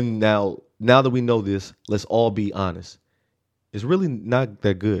 And now that we know this, let's all be honest. It's really not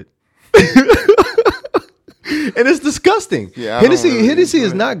that good, and it's disgusting. Yeah, Hennessy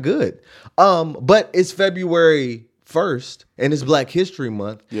is not good. But it's February 1st, and it's Black History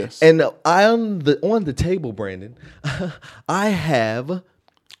Month. Yes. And on the table, Brandon, I have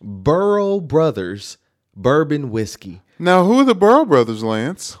Burrow Brothers Bourbon Whiskey. Now, who are the Burrow brothers,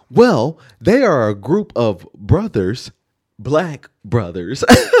 Lance? Well, they are a group of brothers, black brothers,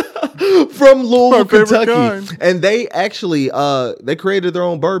 from Louisville, Kentucky, kind. And they actually they created their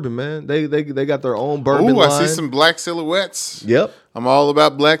own bourbon, man. They got their own bourbon line. I see some black silhouettes. Yep. I'm all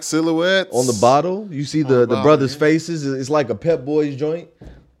about black silhouettes. On the bottle, you see the brothers' faces. It's like a Pep Boys joint.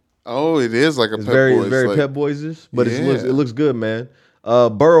 Oh, it is like a Pep Boys. It's very like, Pep Boys-ish, but it looks good, man.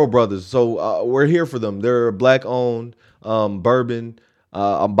 Burrow Brothers. So we're here for them. They're a black-owned bourbon.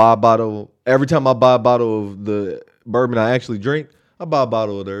 I buy a bottle. Every time I buy a bottle of the bourbon I actually drink, I buy a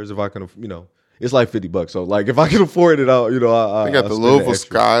bottle of theirs if I can, it's like $50. So like if I can afford it, I They got the Louisville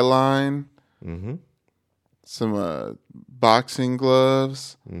Skyline. Mm-hmm. Some boxing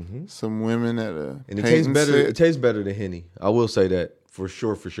gloves. Mm-hmm. Some women at a and it tastes better. It tastes better than Henny. I will say that for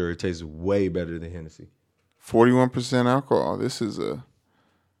sure. For sure, it tastes way better than Hennessy. 41% alcohol. This is a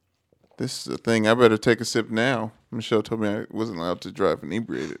thing. I better take a sip now. Michelle told me I wasn't allowed to drive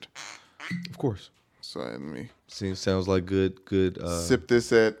inebriated. Of course. So let me. Sounds like good. Sip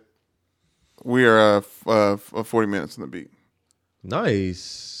this at. We are 40 minutes on the beat.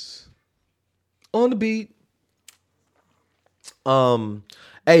 Nice. On the beat.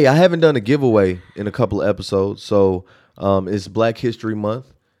 Hey, I haven't done a giveaway in a couple of episodes, so it's Black History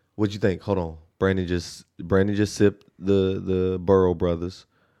Month. What'd you think? Hold on. Brandon just sipped the Burrow Brothers.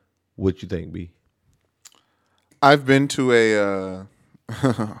 What you think, B? I've been to a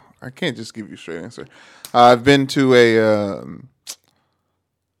I can't just give you a straight answer. I've been to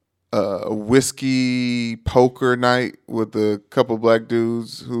a whiskey poker night with a couple black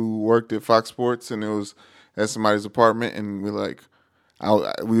dudes who worked at Fox Sports, and it was at somebody's apartment, and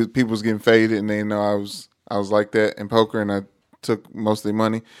people was getting faded, and they know I was like that in poker, and I took most of their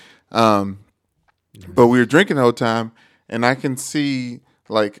money. But we were drinking the whole time, and I can see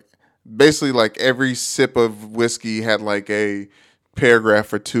basically every sip of whiskey had like a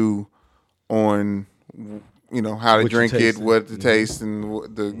paragraph or two on how to drink it, what to taste,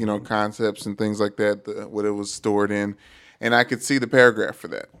 and the concepts and things like that, what it was stored in, and I could see the paragraph for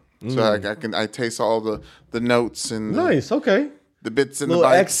that. So I taste all the notes and nice, okay, the bits and little the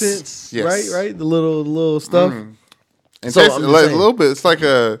bites. accents, yes. right, the little stuff. And so taste a little bit. It's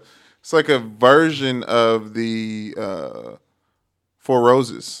like a version of the Four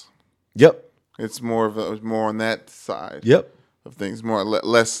Roses. Yep. It's more on that side. Yep. Of things, more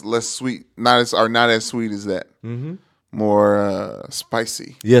less sweet, not as sweet as that. Mm-hmm. More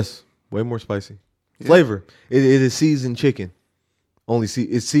spicy. Yes, way more spicy. Yeah. Flavor. It is seasoned chicken.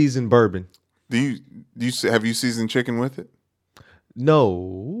 It's seasoned bourbon. Have you seasoned chicken with it? No.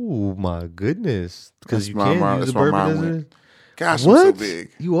 Ooh, my goodness. Because you can't use the bourbon. Gosh, what? I'm so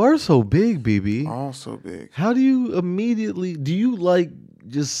big. You are so big, BB. Oh, so big. How do you immediately? Do you like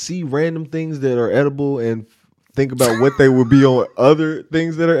just see random things that are edible and think about what they would be on other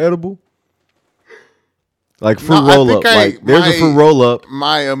things that are edible? Like fruit roll up. Like there's a fruit roll up.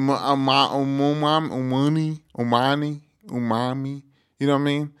 My umami. You know what I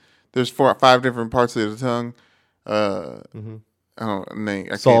mean? There's 5 different parts of the tongue. I can't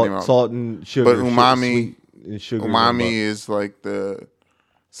name salt and sugar. But umami, sweet and sugar. Umami is like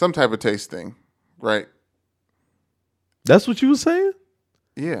some type of taste thing, right? That's what you were saying?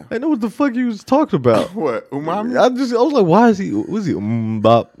 Yeah. I know what the fuck you was talking about. What? Umami? I was like, was he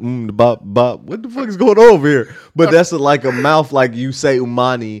bop, bop, bop? What the fuck is going on over here? But that's like a mouth, like you say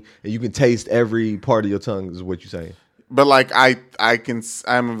umani, and you can taste every part of your tongue is what you're saying. But like I'm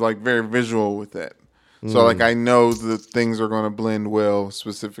like very visual with that. So like I know the things are going to blend well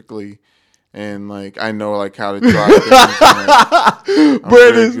specifically. And like I know like how to dry things.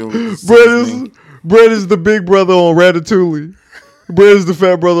 Brett is the big brother on Ratatouille. Brett is the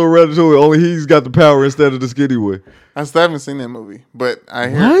fat brother on Ratatouille. Only he's got the power instead of the skinny one. I still haven't seen that movie, but I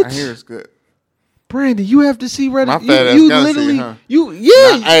hear it's good. Brandon, you have to see Ratatouille. My fat ass gotta see it, huh? You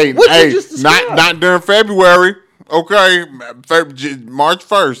just described? Not during February. Okay, March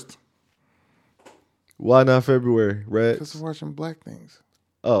 1st. Why not February, Red? Because we're watching Black Things.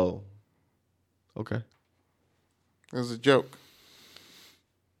 Oh. Okay. It was a joke.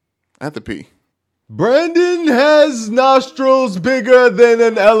 I have to pee. Brandon has nostrils bigger than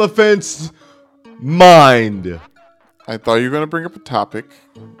an elephant's mind. I thought you were going to bring up a topic.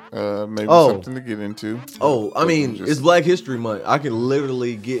 Maybe something to get into. Oh, I mean, it's Black History Month. I can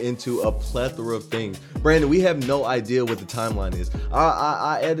literally get into a plethora of things. Brandon, we have no idea what the timeline is.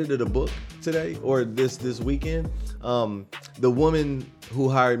 I edited a book today or this weekend. The woman who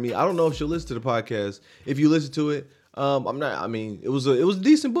hired me, I don't know if she'll listen to the podcast. If you listen to it, it was a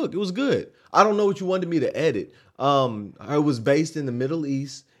decent book. It was good. I don't know what you wanted me to edit. I was based in the Middle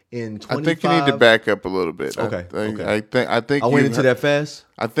East in 25. I think you need to back up a little bit. Okay. I think I went into that fast.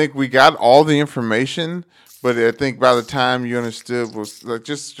 I think we got all the information, but I think by the time you understood was like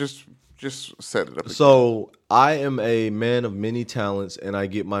just set it up again. So I am a man of many talents, and I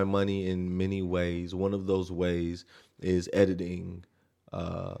get my money in many ways. One of those ways is editing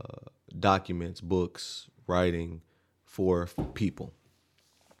documents, books, writing for people.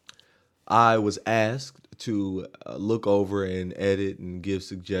 I was asked to look over and edit and give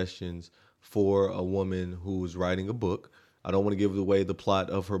suggestions for a woman who was writing a book. I don't want to give away the plot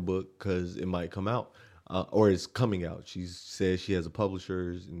of her book because it might come out or it's coming out. She says she has a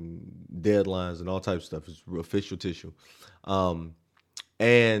publishers and deadlines and all types of stuff. It's official tissue.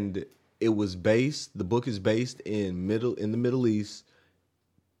 And it was the book is based in the Middle East,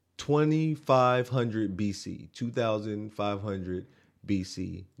 2500 BC, 2500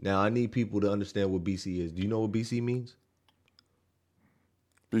 BC. Now, I need people to understand what BC is. Do you know what BC means?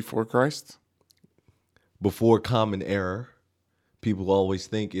 Before Christ? Before Common Era. People always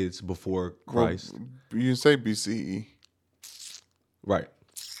think it's before Christ. Well, you say BCE. Right.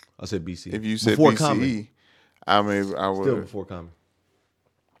 I said BC. If you said before BCE, common. I would. Still before Common.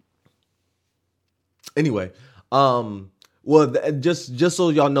 Anyway, well, just so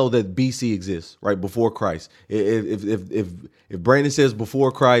y'all know that BC exists, right? Before Christ. If Brandon says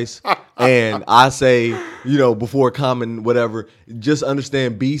before Christ and I say, before Common, whatever, just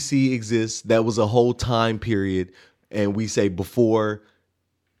understand BC exists. That was a whole time period. And we say before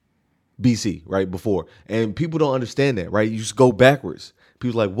BC, right? Before. And people don't understand that, right? You just go backwards.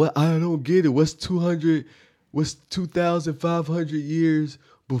 People are like, what? I don't get it. What's 2,500 years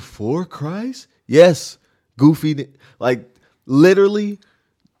before Christ? Yes. Goofy. Like, literally,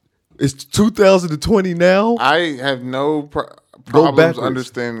 it's 2020 now. I have no problems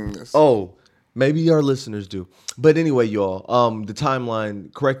understanding this. Oh, maybe our listeners do. But anyway, y'all, correcting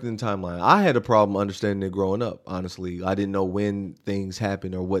the timeline. I had a problem understanding it growing up, honestly. I didn't know when things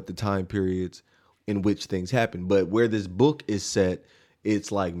happened or what the time periods in which things happened. But where this book is set, it's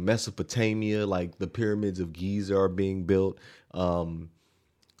like Mesopotamia, like the pyramids of Giza are being built.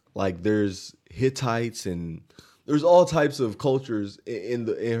 Like there's Hittites and there's all types of cultures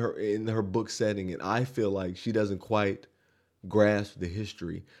in her book setting, and I feel like she doesn't quite grasp the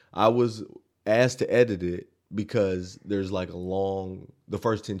history. I was asked to edit it because there's like the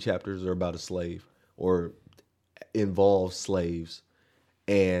first 10 chapters are about a slave or involve slaves.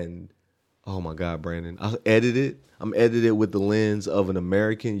 And oh my God, Brandon, I'm edited with the lens of an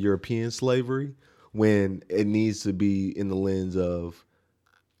American European slavery when it needs to be in the lens of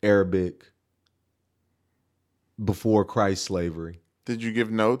Arabic before Christ slavery. Did you give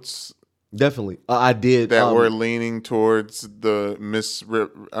notes Definitely. I did. that were leaning towards the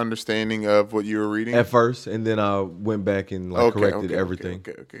misunderstanding of what you were reading? At first, and then I went back and corrected everything.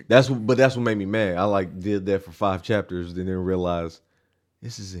 Okay. That's what made me mad. I did that for 5 chapters, then realized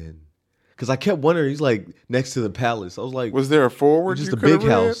this is in. Because I kept wondering, he's like next to the palace. I was like, was there a forward? just you a big could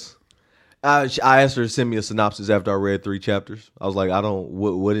have read? house. I asked her to send me a synopsis after I read 3 chapters. I was like, I don't.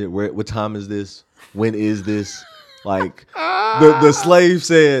 What time is this? When is this? Like the slave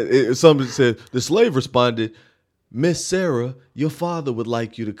said. Somebody said the slave responded, "Miss Sarah, your father would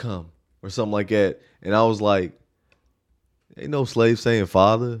like you to come," or something like that. And I was like, "Ain't no slave saying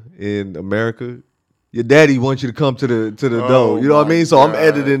father in America. Your daddy wants you to come to the door." You know what I mean? So I'm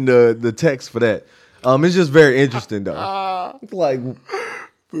editing the text for that. It's just very interesting though. It's like.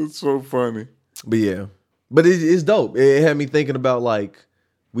 That's so funny. But yeah, but it's dope. It had me thinking about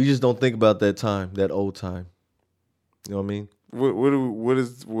we just don't think about that time, that old time. You know what I mean? What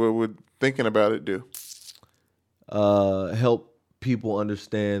would thinking about it do? Help people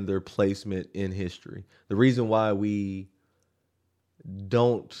understand their placement in history. The reason why we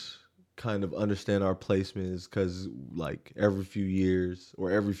don't kind of understand our placement is because every few years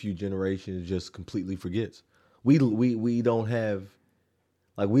or every few generations just completely forgets. We don't have.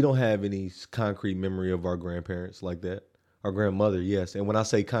 We don't have any concrete memory of our grandparents like that. Our grandmother, yes. And when I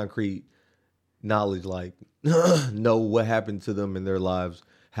say concrete knowledge, know what happened to them in their lives,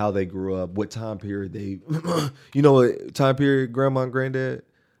 how they grew up, what time period they, what time period grandma and granddad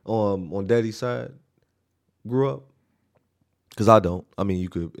on daddy's side grew up? Because I don't. I mean, you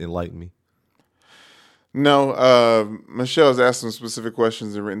could enlighten me. No, Michelle's asked some specific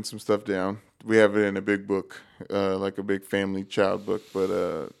questions and written some stuff down. We have it in a big book, like a big family child book,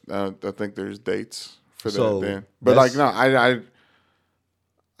 but I think there's dates for that then. But I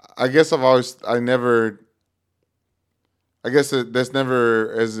guess that's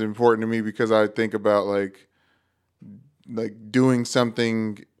never as important to me because I think about like doing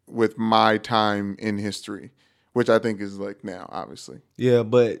something with my time in history, which I think is now, obviously. Yeah,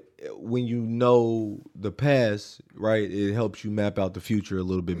 but when you know the past, right, it helps you map out the future a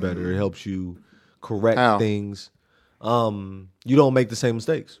little bit better. It helps you correct things. You don't make the same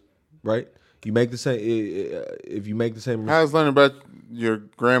mistakes, right? You make the same. If you make the same. How does learning about your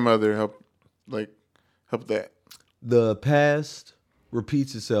grandmother help that? The past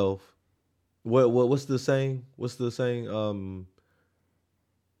repeats itself. What's the saying? What's the saying?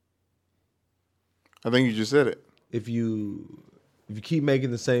 I think you just said it. If you keep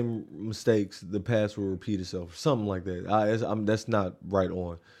making the same mistakes, the past will repeat itself. Something like that. That's not right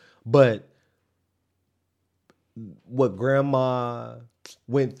on. But what grandma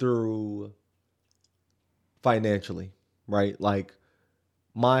went through financially, right? Like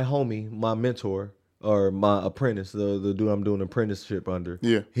my homie, my mentor, or my apprentice, the dude I'm doing an apprenticeship under.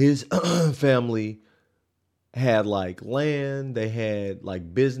 Yeah. His family had land, they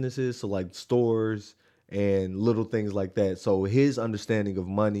had businesses, so stores and little things like that. So his understanding of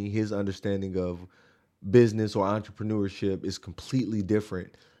money, his understanding of business or entrepreneurship is completely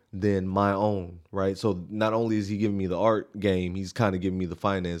different than my own, right? So not only is he giving me the art game, he's kind of giving me the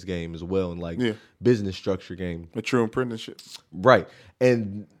finance game as well and business structure game. A true apprenticeship. Right.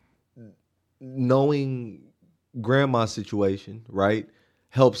 And knowing grandma's situation, right,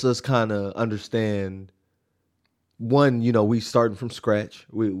 helps us kind of understand. One, we starting from scratch.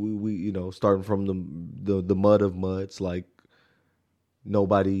 We starting from the mud of muds.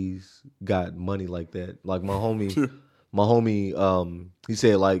 Nobody's got money like that. Like my homie, he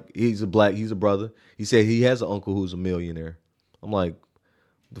said he's a brother. He said he has an uncle who's a millionaire. I'm like,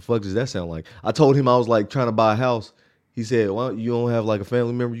 what the fuck does that sound like? I told him I was trying to buy a house. He said, well, you don't have a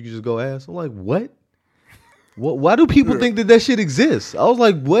family member you can just go ask? I'm like, what? Why do people think that shit exists? I was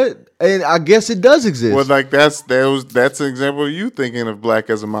like, what? And I guess it does exist. Well, that's an example of you thinking of black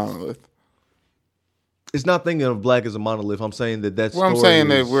as a monolith. It's not thinking of black as a monolith. I'm saying that's. Well, I'm saying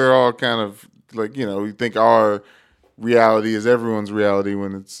that we're all kind of we think our reality is everyone's reality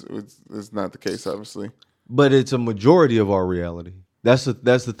when it's not the case, obviously. But it's a majority of our reality. That's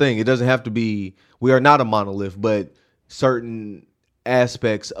the thing. It doesn't have to be. We are not a monolith, but certain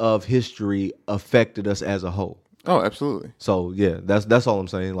aspects of history affected us as a whole. Oh, absolutely. So yeah, that's all I'm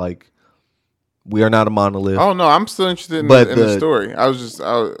saying. We are not a monolith. Oh no, I'm still interested in, But the story. I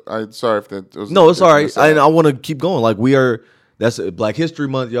sorry if that was no, it's all right. I want to keep going. Like we are. That's Black History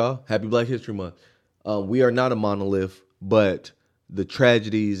Month, y'all. Happy Black History Month. We are not a monolith, but the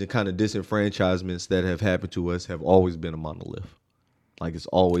tragedies and kind of disenfranchisements that have happened to us have always been a monolith. Like it's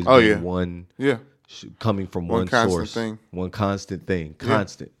always been one. Yeah. Coming from one source, one constant thing,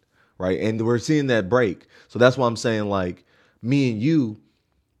 constant, right? And we're seeing that break. So that's why I'm saying, like, me and you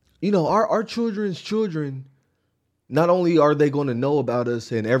know, our children's children, not only are they going to know about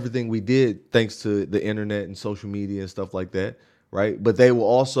us and everything we did thanks to the internet and social media and stuff like that, right? But they will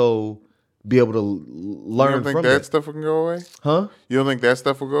also be able to learn from that. You don't think that stuff will go away? Huh? You don't think that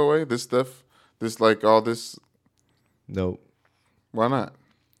stuff will go away? This stuff, like all this? No. Why not?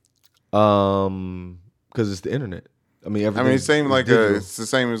 Because it's the internet. I mean, everything. It's the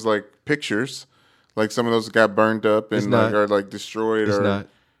same as like pictures. Like some of those got burned up and are like destroyed. It's not.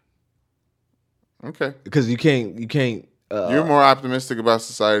 Okay. Because you can't. You're more optimistic about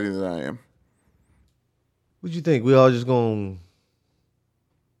society than I am. What do you think? We all just going.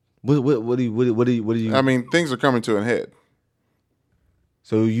 What do you? I mean, things are coming to an head.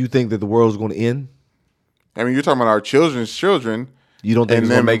 So you think that the world's going to end? I mean, you're talking about our children's children. You don't think it's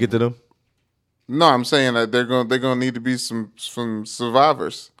going to make it to them? No, I'm saying that they're going to need to be some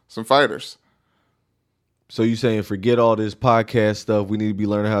survivors, some fighters. So you saying forget all this podcast stuff? We need to be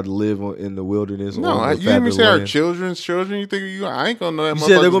learning how to live in the wilderness. No, you didn't even say our children's children. You think I ain't gonna know that? You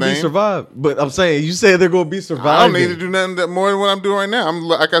said they're gonna be survived, but I'm saying you said they're gonna be survived. I don't need to do nothing more than what I'm doing right now. I'm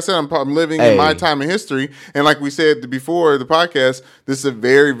like I said, I'm living in my time in history, and like we said before the podcast, this is a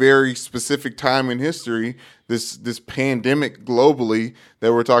very, very specific time in history. This pandemic globally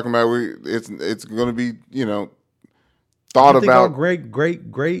that we're talking about, it's going to be thought about. Our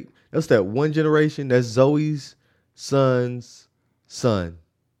great. That's that one generation. That's Zoe's son's son.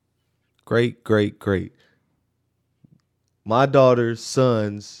 Great. My daughter's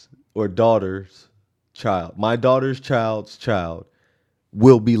son's or daughter's child. My daughter's child's child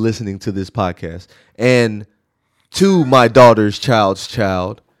will be listening to this podcast. And to my daughter's child's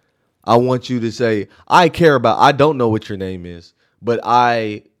child, I want you to say, I don't know what your name is, but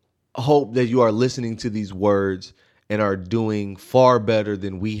I hope that you are listening to these words and are doing far better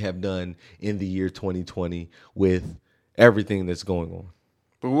than we have done in the year 2020 with everything that's going on.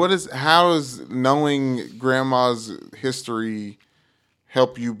 But how does knowing grandma's history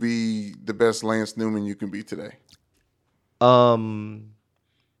help you be the best Lance Newman you can be today? A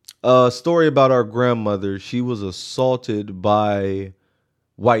story about our grandmother. She was assaulted by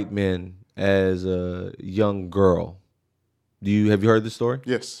white men as a young girl. Have you heard this story?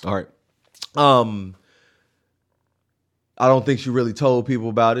 Yes. All right. I don't think she really told people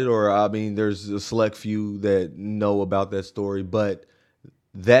about it, there's a select few that know about that story, but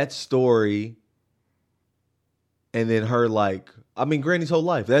that story and then her Granny's whole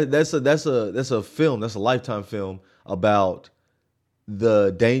life. That's a film, that's a Lifetime film about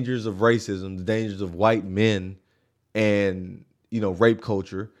the dangers of racism, the dangers of white men and, rape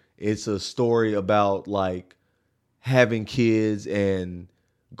culture. It's a story about having kids and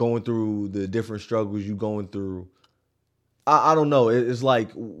going through the different struggles you're going through. I don't know. It's like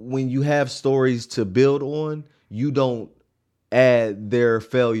when you have stories to build on, you don't add their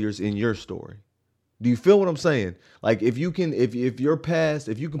failures in your story. Do you feel what I'm saying? Like if you can, if your past,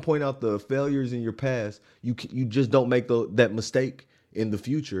 if you can point out the failures in your past, you just don't make that mistake in the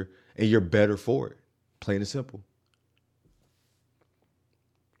future, and you're better for it. Plain and simple.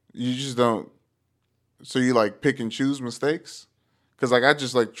 You just don't. So you pick and choose mistakes? Because I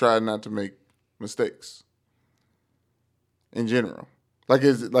just try not to make mistakes. In general,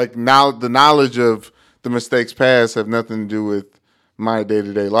 it's now the knowledge of the mistakes past have nothing to do with my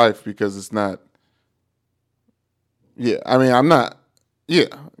day-to-day life because it's not. Yeah, I mean, I'm not. Yeah.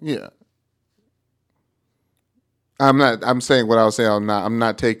 I'm saying what I was saying. I'm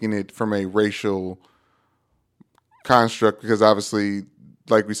not taking it from a racial construct because obviously,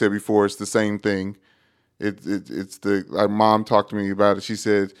 like we said before, it's the same thing. Our mom talked to me about it. She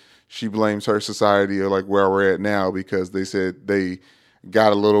said she blames her society or where we're at now because they said they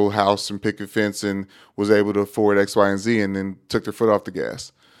got a little house and picket fence and was able to afford X, Y, and Z and then took their foot off the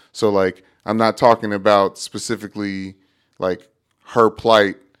gas. So I'm not talking about specifically her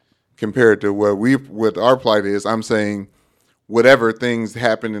plight compared to what our plight is. I'm saying whatever things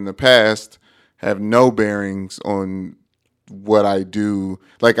happened in the past have no bearings on what I do.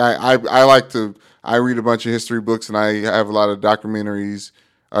 I read a bunch of history books and I have a lot of biographies,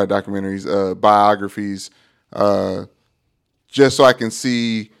 just so I can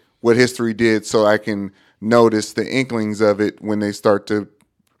see what history did so I can notice the inklings of it when they start to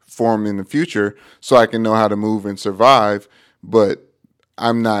form in the future so I can know how to move and survive. But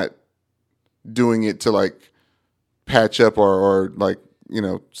I'm not doing it to like patch up or like,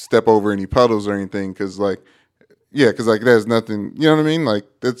 step over any puddles or anything. Cause like, cause like there's nothing, you know what I mean? Like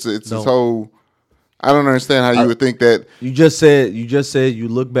it's this whole, I don't understand how you would think that. You just said you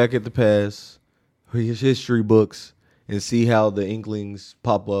look back at the past, his history books, and see how the inklings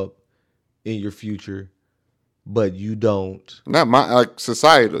pop up in your future, but you don't. Not my like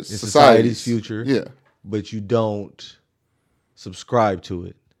society's future. Yeah, but you don't subscribe to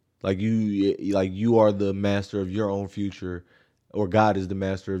it. Like you are the master of your own future, or God is the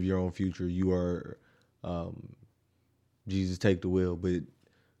master of your own future. You are Jesus take the wheel, but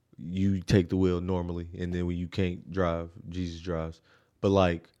you take the wheel normally, and then when you can't drive, Jesus drives. But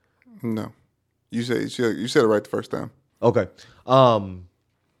like, no, you said it right the first time. Okay, so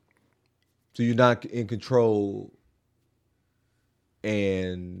you're not in control,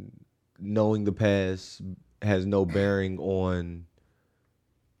 and knowing the past has no bearing on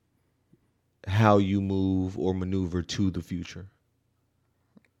how you move or maneuver to the future.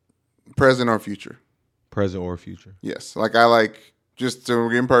 Present or future. Present or future. Yes. Like I like, just to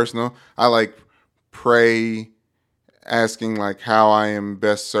get personal, I like pray asking like how I am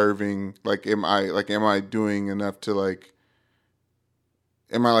best serving. Like am I doing enough to like,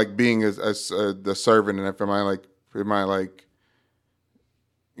 am I like being the servant enough? Am I like, you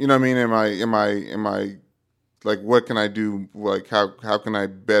know what I mean? Am I like, what can I do? Like how can I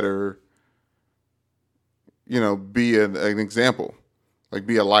better, be an example, like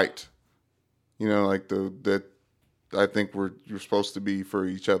be a light, like that I think you're supposed to be for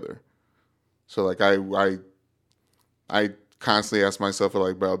each other. So like I constantly ask myself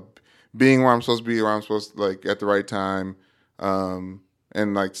like about being where I'm supposed to be, where I'm supposed to like at the right time, and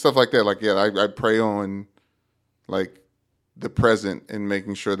like stuff like that. Like I pray on like the present and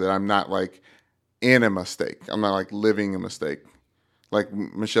making sure that I'm not like in a mistake. I'm not like living a mistake. Like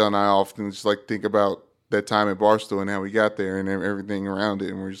Michelle and I often just like think about that time at Barstool and how we got there and everything around it,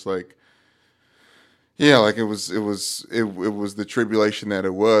 and we're just like, yeah, like it was the tribulation that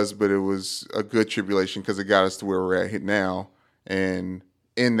it was, but it was a good tribulation because it got us to where we're at now. And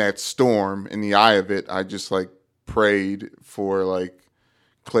in that storm, in the eye of it, I just like prayed for like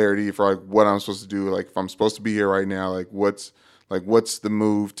clarity for like what I'm supposed to do. Like if I'm supposed to be here right now, like what's the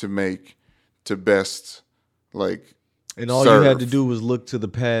move to make to best like. And all serve. You had to do was look to the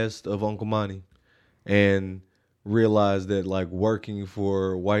past of Uncle Monty and realize that like working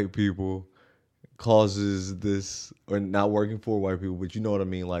for white people causes this, or not working for white people, but you know what I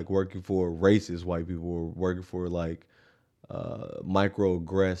mean, like working for racist white people, or working for like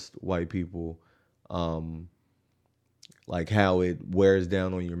microaggressed white people, like how it wears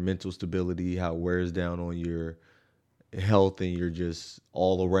down on your mental stability, how it wears down on your health and your just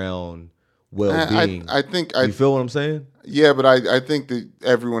all around well-being. I think you feel what I'm saying? Yeah, but I think that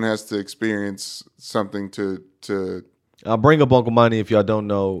everyone has to experience something to. I'll bring up Uncle Monty if y'all don't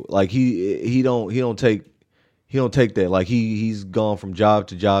know. Like he don't take that. Like he's gone from job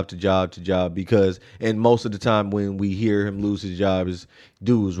to job to job to job because, and most of the time when we hear him lose his job, is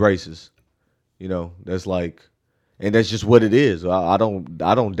dude was racist. That's like, and that's just what it is. I don't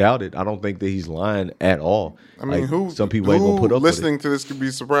doubt it. I don't think that he's lying at all. I mean, like, some people ain't gonna put up listening with it. To this could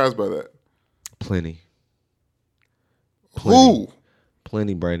be surprised by that. Plenty. Who?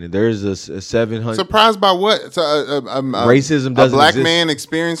 Plenty, Brandon. There's a 700. Surprised by what? Racism doesn't A black exist. Man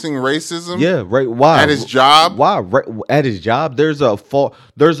experiencing racism? Yeah, right. Why? At his job? Why? At his job? There's an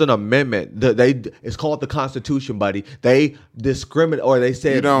amendment. It's called the Constitution, buddy. They discriminate, or they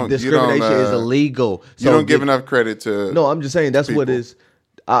said discrimination is illegal. So you don't give enough credit to. No, I'm just saying that's people. what is.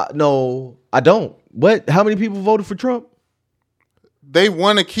 No, I don't. What? How many people voted for Trump? They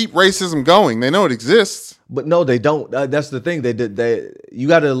want to keep racism going. They know it exists. But no, they don't. That's the thing. You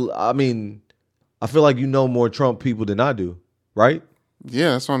got to. I mean, I feel like you know more Trump people than I do, right?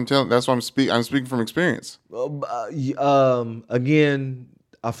 Yeah, that's what I'm telling. That's what I'm speaking. I'm speaking from experience. Again,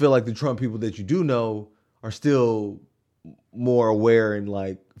 I feel like the Trump people that you do know are still more aware and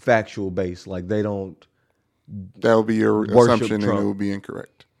like factual based. Like they don't. That would be your assumption, Trump. and it would be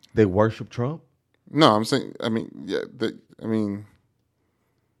incorrect. They worship Trump? No, I'm saying. I mean, yeah.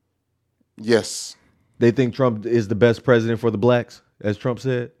 Yes. They think Trump is the best president for the blacks, as Trump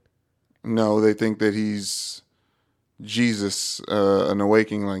said? No, they think that he's Jesus, an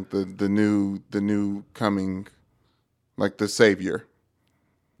awakening, like the new coming, like the savior.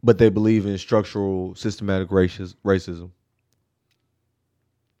 But they believe in structural, systematic racism.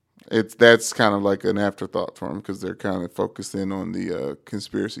 That's kind of like an afterthought for them because they're kind of focused in on the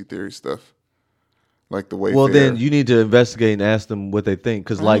conspiracy theory stuff. like the way. Well, then you need to investigate and ask them what they think,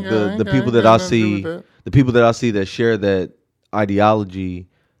 because like the people that I see, the people that I see that share that ideology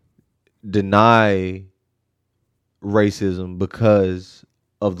deny racism because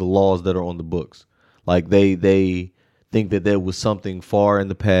of the laws that are on the books. Like they think that there was something far in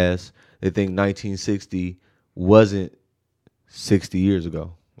the past. They think 1960 wasn't 60 years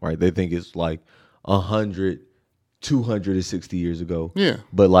ago, right? They think it's like 100, 260 years ago. Yeah.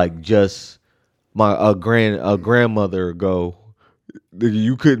 But like just a grandmother ago,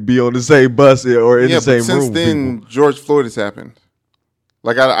 you couldn't be on the same bus or in the same room. Since then, George Floyd has happened.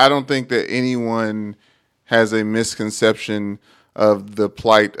 Like I don't think that anyone has a misconception of the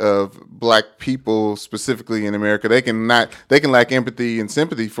plight of black people specifically in America. They can lack empathy and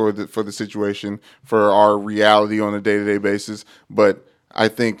sympathy for the situation, for our reality on a day-to-day basis. But I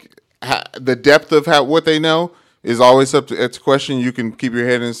think the depth of what they know is always it's a question. You can keep your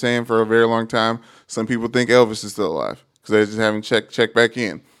head in the sand for a very long time. Some people think Elvis is still alive because they just haven't checked back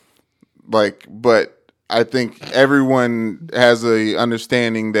in. But I think everyone has a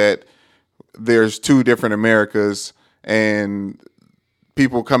understanding that there's two different Americas, and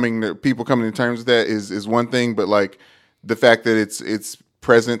people coming to terms with that is one thing. But like the fact that it's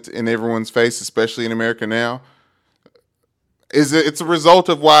present in everyone's face, especially in America now, it's a result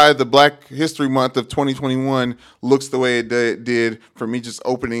of why the Black History Month of 2021 looks the way it did for me just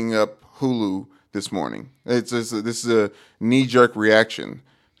opening up Hulu this morning. This is a knee-jerk reaction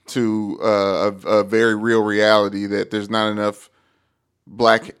to a very real reality that there's not enough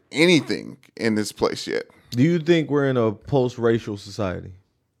black anything in this place yet. Do you think we're in a post-racial society?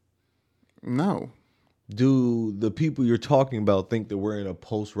 No. Do the people you're talking about think that we're in a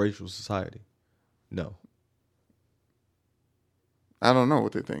post-racial society? No. I don't know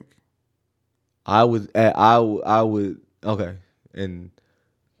what they think. I would okay, and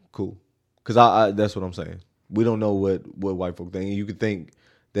cool, because I that's what I'm saying. We don't know what white folk think. You could think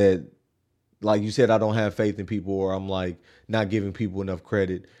that, like you said, I don't have faith in people, or I'm like not giving people enough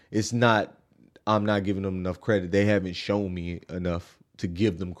credit. It's not I'm not giving them enough credit. They haven't shown me enough to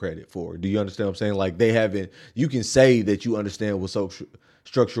give them credit for. Do you understand what I'm saying? Like they haven't. You can say that you understand what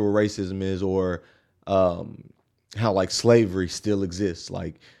structural racism is, or how like slavery still exists.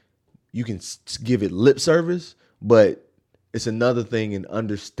 Like you can give it lip service, but it's another thing in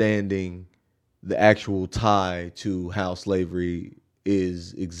understanding the actual tie to how slavery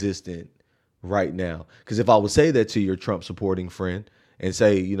is existent right now. Because if I would say that to your Trump supporting friend and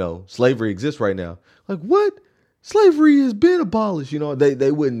say, slavery exists right now, like what? Slavery has been abolished.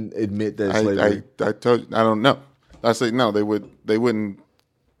 They wouldn't admit that slavery. I told you, I don't know. I say no, they wouldn't.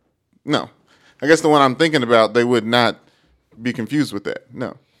 No. I guess the one I'm thinking about, they would not be confused with that.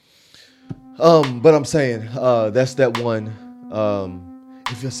 No. But I'm saying, that's that one.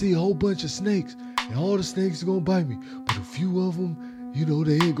 If I see a whole bunch of snakes and all the snakes are gonna bite me, but a few of them,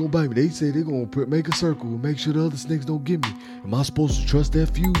 they ain't gonna bite me. They say they're gonna make a circle and make sure the other snakes don't get me. Am I supposed to trust that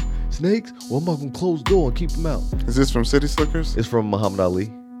few snakes, or am I gonna close the door and keep them out? Is this from City Slickers? It's from Muhammad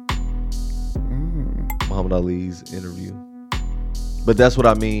Ali. Muhammad Ali's interview. But that's what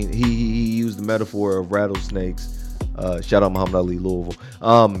I mean. He used the metaphor of rattlesnakes. Shout out Muhammad Ali, Louisville.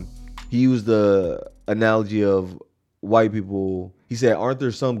 He used the analogy of white people. He said, "Aren't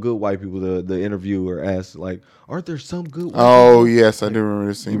there some good white people?" The interviewer asked, like, "Aren't there some good white people?" Yes, I do remember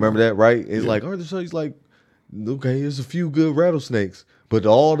this scene. You remember that, right? It's like, "Aren't there some?" He's like, "Okay, there's a few good rattlesnakes, but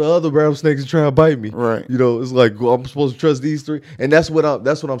all the other rattlesnakes are trying to bite me." Right. It's like, well, I'm supposed to trust these three, and that's what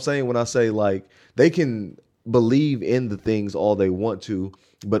I'm saying when I say like they can believe in the things all they want to,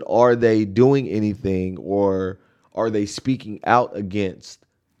 but are they doing anything, or are they speaking out against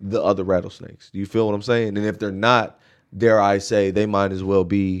the other rattlesnakes? Do you feel what I'm saying? And if they're not, dare I say, they might as well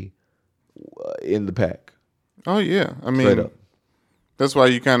be in the pack. Oh yeah, I mean, that's why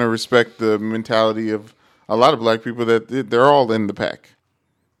you kind of respect the mentality of a lot of black people, that they're all in the pack.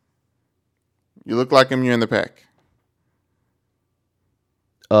 You look like them, you're in the pack.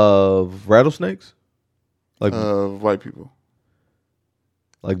 Of rattlesnakes? Like of white people.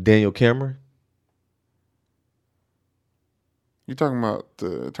 Like Daniel Cameron? You talking about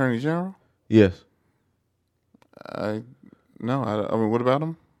the Attorney General? Yes. I mean, what about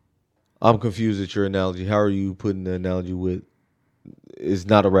him? I'm confused at your analogy. How are you putting the analogy with? It's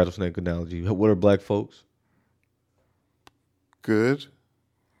not a rattlesnake analogy. What are black folks? Good.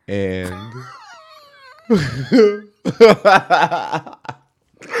 And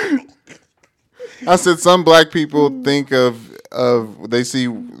I said some black people think of they see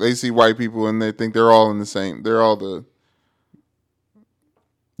white people and they think they're all in the same. They're all the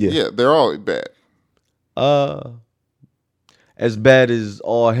they're all bad. as bad as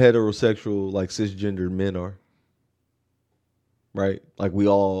all heterosexual, like cisgendered men are. Right? Like we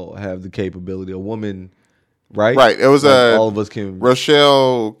all have the capability. A woman, right? Right. It was like all of us can.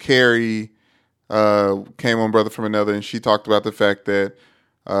 Rochelle Carey came on Brother from Another, and she talked about the fact that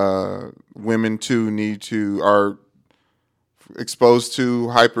women too are exposed to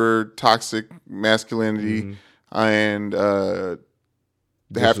hyper toxic masculinity and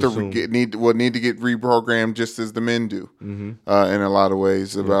they have to need to get reprogrammed just as the men do in a lot of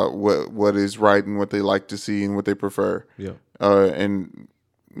ways about what is right and what they like to see and what they prefer. Yeah. And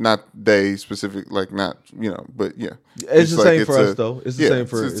not they specific, like not, but yeah. It's the same for us though. It's the same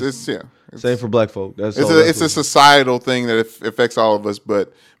for same for black folk. It's a societal thing that affects all of us,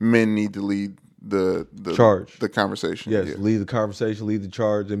 but men need to lead the charge, the conversation. Yes, lead the conversation, lead the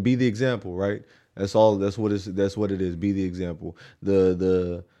charge, and be the example. Right. That's all. That's what it is. Be the example.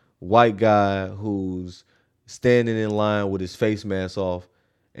 The white guy who's standing in line with his face mask off,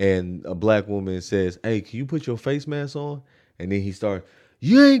 and a black woman says, "Hey, can you put your face mask on?" And then he starts,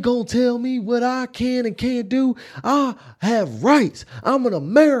 "You ain't gonna tell me what I can and can't do. I have rights. I'm an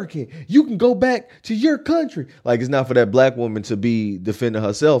American. You can go back to your country." Like, it's not for that black woman to be defending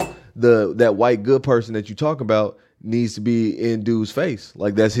herself. That white good person that you talk about needs to be in dude's face.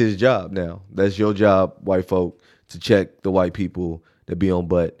 Like, that's his job now. That's your job, white folk, to check the white people that be on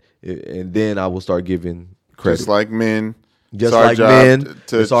butt. And then I will start giving credit. Just like men. Just like men.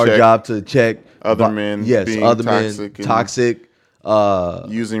 It's our job to check other men. Yes, being other men toxic.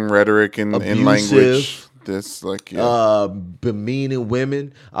 Using rhetoric and language. This demeaning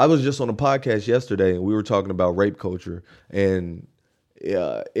women. I was just on a podcast yesterday and we were talking about rape culture, and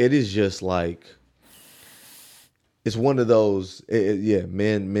it is just like, it's one of those.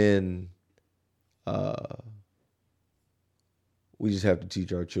 Men. We just have to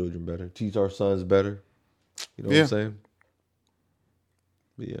teach our children better, teach our sons better. You know what I'm saying?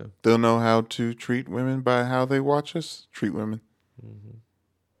 But yeah, they'll know how to treat women by how they watch us treat women. Mm-hmm.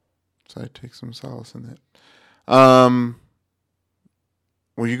 So I take some solace in that.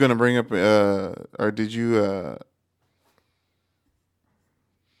 Were you going to bring up, or did you,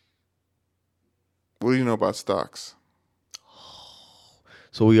 what do you know about stocks?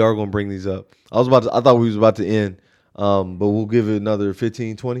 So we are going to bring these up. I thought we was about to end, but we'll give it another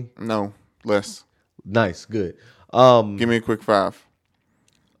 15, 20. No, less. Nice, good. Give me a quick 5.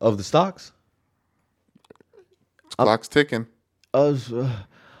 Of the stocks? Clock's ticking.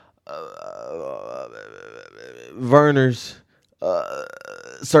 Verner's,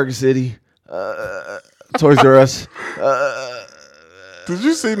 Circuit City, Toys R Us. Did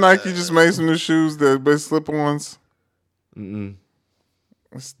you see Nike just made some new shoes that best slip-ons?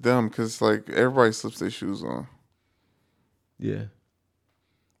 It's dumb because like everybody slips their shoes on. Yeah.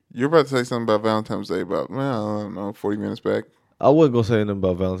 You're about to say something about Valentine's Day about, well, I don't know, 40 minutes back. I wasn't going to say anything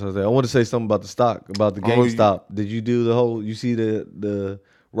about Valentine's Day. I want to say something about the stock, about the GameStop. Did you do the whole, you see the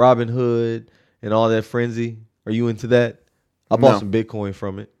Robin Hood and all that frenzy? Are you into that? I bought some Bitcoin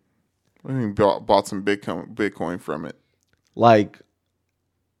from it. What do you mean bought some Bitcoin from it? Like,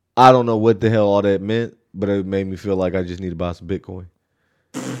 I don't know what the hell all that meant, but it made me feel like I just need to buy some Bitcoin.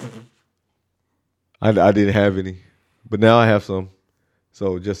 I didn't have any, but now I have some.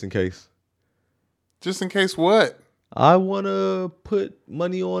 So just in case. Just in case what? I want to put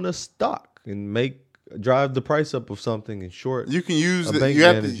money on a stock and drive the price up of something and short. You can use a the bank you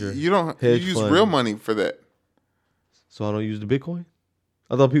have manager, to, you don't you use fund. Real money for that. So I don't use the Bitcoin?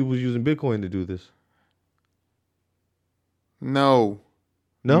 I thought people was using Bitcoin to do this. No.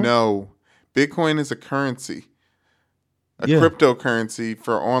 Bitcoin is a currency. A cryptocurrency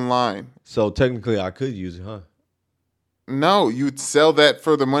for online. So technically I could use it, huh? No, you'd sell that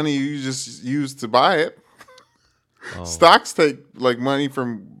for the money you just used to buy it. Oh. Stocks take like money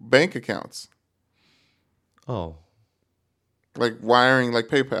from bank accounts. Oh. Like wiring, like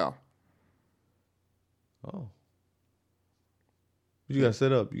PayPal. Oh. You got to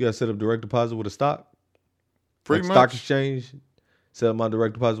set up? You got to set up direct deposit with a stock? Pretty much. Stock exchange? Set up my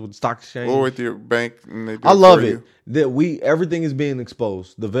direct deposit with the stock exchange? Or with your bank. And they do I love it. That everything is being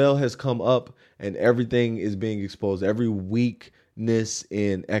exposed. The veil has come up and everything is being exposed. Every weakness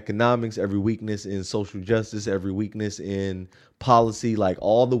in economics, every weakness in social justice, every weakness in policy, like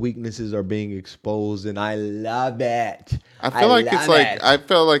all the weaknesses are being exposed, and I love it. I felt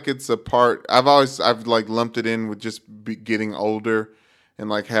like it's a part. I've like lumped it in with just getting older and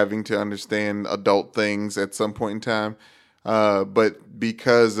like having to understand adult things at some point in time. But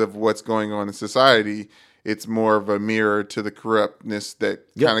because of what's going on in society, it's more of a mirror to the corruptness that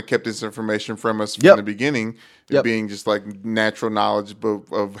kind of kept this information from us from the beginning, being just like natural knowledge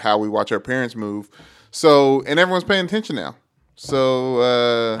of how we watch our parents move. So, and everyone's paying attention now.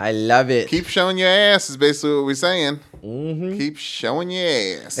 So I love it. keep showing your ass is basically what we're saying. Mm-hmm. Keep showing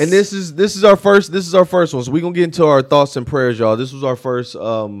your ass. And this is our first one. So we're gonna get into our thoughts and prayers, y'all. This was our first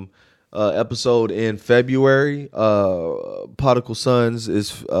episode in February. Prodigal Sons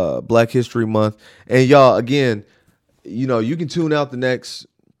is Black History Month. And y'all, again, you can tune out the next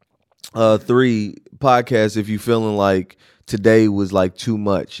 3 podcasts if you feeling like today was like too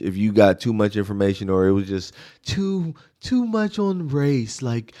much. If you got too much information or it was just too much on race.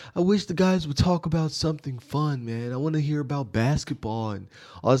 Like, I wish the guys would talk about something fun, man. I want to hear about basketball and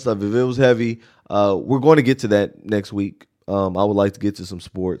all that stuff. If it was heavy, we're going to get to that next week. I would like to get to some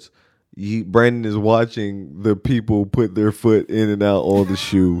sports. Brandon is watching the people put their foot in and out on the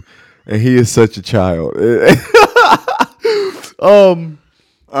shoe, and he is such a child.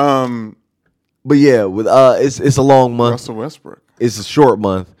 But yeah, with it's a long month. Russell Westbrook. It's a short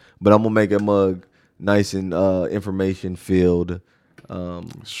month, but I'm gonna make a mug nice and information filled.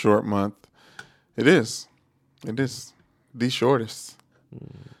 Short month. It is the shortest.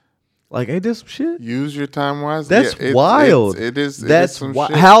 Like, ain't this some shit? Use your time wisely. That's wild. It is. That's some shit.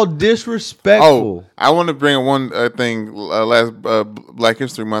 shit. How disrespectful. Oh, I want to bring one thing. Last Black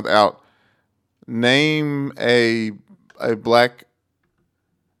History Month out. Name a black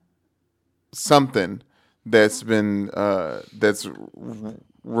something that's been that's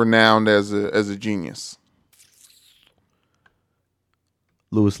renowned as a genius.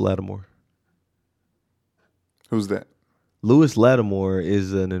 Lewis Lattimore. Who's that? Lewis Lattimore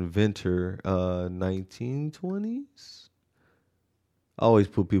is an inventor, 1920s. I always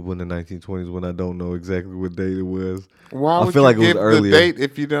put people in the 1920s when I don't know exactly what date it was. Why I would feel you like it was give earlier. the date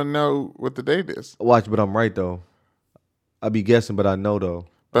if you don't know what the date is? Watch, but I'm right though. I be guessing, but I know though.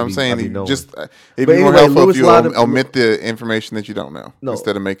 But I'm saying it'd But be more anyway, helpful Lewis if you Lattimore- omit the information that you don't know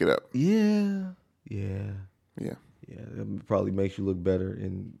instead of make it up. Yeah. It probably makes you look better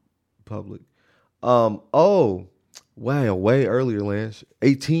in public. Oh, wow, way earlier, Lance.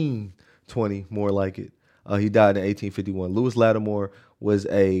 1820, more like it. He died in 1851. Lewis Lattimore was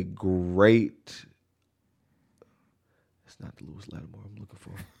a great. It's not the Lewis Lattimore I'm looking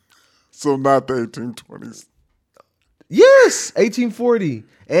for. So not the 1820s. Yes, 1840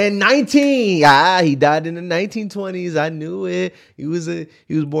 and 19. He died in the 1920s. I knew it. He was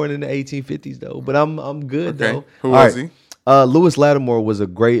born in the 1850s though. But I'm good though. Who was he? Lewis Lattimore was a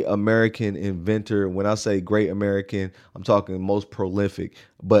great American inventor. When I say great American, I'm talking most prolific.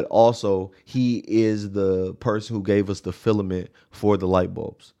 But also, he is the person who gave us the filament for the light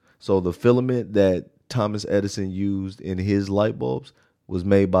bulbs. So the filament that Thomas Edison used in his light bulbs was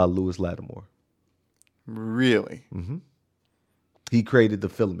made by Lewis Lattimore. Really? Mm-hmm. He created the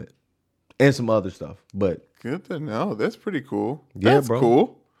filament and some other stuff. But good to know. That's pretty cool. Yeah, That's bro.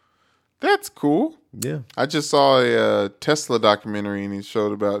 cool. That's cool. Yeah. I just saw a Tesla documentary and he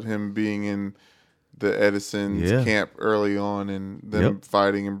showed about him being in the Edison's camp early on and them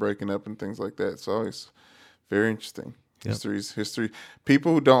fighting and breaking up and things like that. So it's very interesting. History.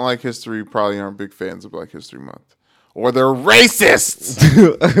 People who don't like history probably aren't big fans of Black History Month. Or they're racists.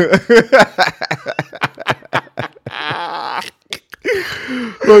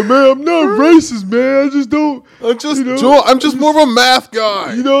 Like, man, I'm not racist, man. I just don't. I'm just more of a math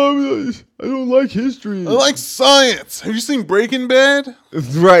guy. I don't like history. I like science. Have you seen Breaking Bad?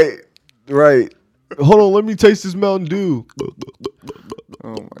 Right. Hold on, let me taste this Mountain Dew.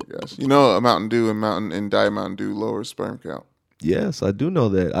 Oh my gosh! You know, a Mountain Dew and Diet Mountain Dew lowers sperm count. Yes, I do know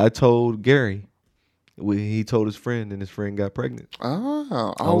that. I told Gary. He told his friend, and his friend got pregnant.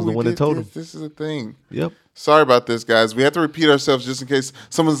 Oh, I was the one that told him. This is a thing. Yep. Sorry about this, guys. We have to repeat ourselves just in case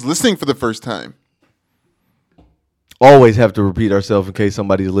someone's listening for the first time. Always have to repeat ourselves in case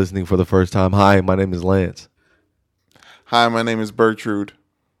somebody's listening for the first time. Hi, my name is Lance. Hi, my name is Bertrude.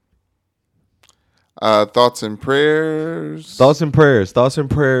 Thoughts and prayers. Thoughts and prayers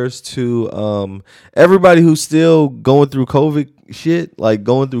to everybody who's still going through COVID shit, like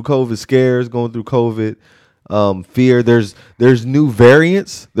going through COVID scares, going through COVID fear. There's new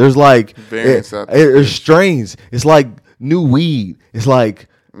variants. There's like variants out there. There's strains. It's like new weed. It's like,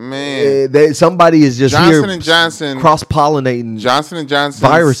 man, somebody is just Johnson cross-pollinating Johnson & Johnson's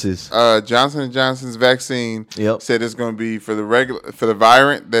viruses. Johnson & Johnson's vaccine said it's going to be for the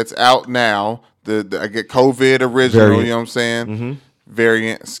variant that's out now. I get COVID original. Variant. You know what I'm saying? Mm-hmm.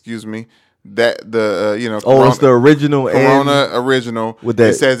 Variant. Excuse me. That Corona, it's the original Corona original. With that,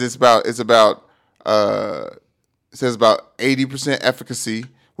 it says it's about 80% efficacy,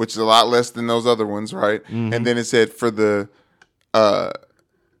 which is a lot less than those other ones, right? Mm-hmm. And then it said for the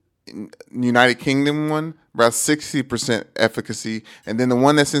United Kingdom one, about 60% efficacy, and then the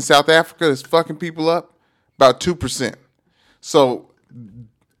one that's in South Africa that's fucking people up, about 2%. So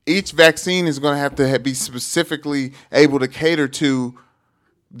each vaccine is going to have to be specifically able to cater to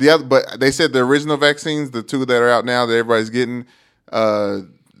the other. But they said the original vaccines, the 2 that are out now that everybody's getting,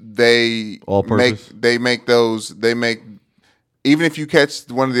 they All purpose? make even if you catch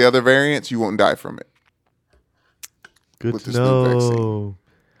one of the other variants, you won't die from it. Good with to this new vaccine. know.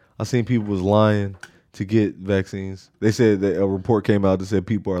 I seen people was lying to get vaccines. They said that a report came out that said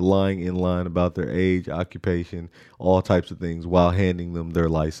people are lying in line about their age, occupation, all types of things while handing them their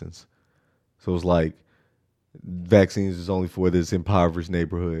license. So it's like vaccines is only for this impoverished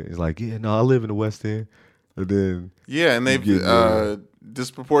neighborhood. It's like, yeah, no, I live in the West End. And then And they've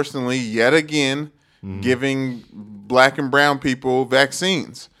disproportionately yet again giving black and brown people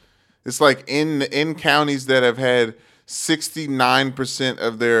vaccines. It's like in counties that have had 69%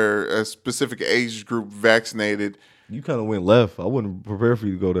 of their specific age group vaccinated. you kind of went left. I wasn't prepared for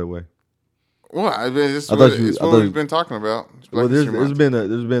you to go that way. Well, I mean, it's I what, thought you- it's I what thought- we've been talking about. Well, there's been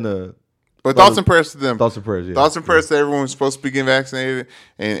a But thoughts and prayers to them. thoughts and prayers. Yeah. Thoughts and prayers to everyone who's supposed to be getting vaccinated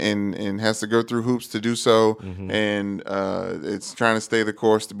and has to go through hoops to do so. And it's trying to stay the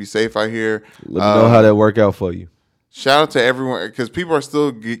course to be safe out here. Let me know how that work out for you. Shout out to everyone because people are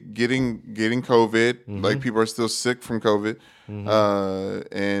still getting COVID. Like people are still sick from COVID,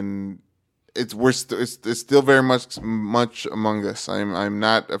 and it's still very much among us. I'm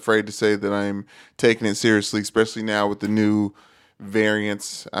not afraid to say that I'm taking it seriously, especially now with the new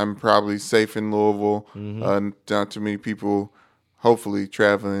variants. I'm probably safe in Louisville. Not too many people, hopefully,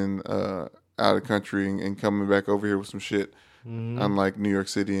 traveling out of country and coming back over here with some shit. Unlike New York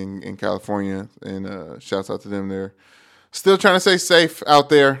City and California. And shouts out to them there. Still trying to stay safe out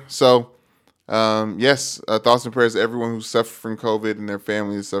there. So, yes, thoughts and prayers to everyone who suffered from COVID and their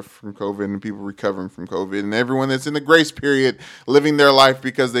families suffer from COVID and people recovering from COVID and everyone that's in the grace period living their life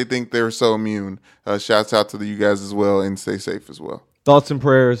because they think they're so immune. Shouts out to you guys as well and stay safe as well. Thoughts and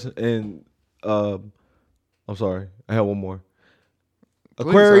prayers, and I'm sorry, I have one more.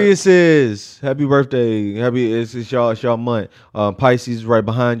 Aquarius is happy birthday, it's y'all month. Pisces is right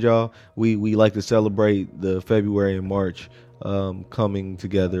behind y'all. We like to celebrate the February and March coming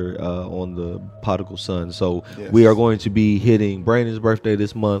together on the prodigal son. So we are going to be hitting Brandon's birthday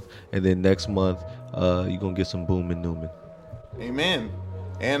this month, and then next month you're gonna get some Boom and Newman. Amen.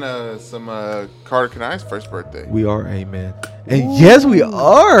 And some Carter Kanai's first birthday. We are, amen. And yes, we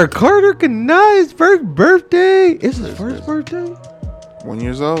are. Carter Kanai's first birthday. It's his first birthday. 1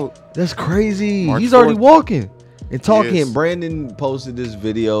 year old. That's crazy. March He's already 4th. walking and talking. Yes. Brandon posted this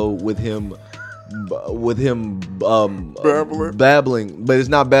video with him Babbling. babbling, but it's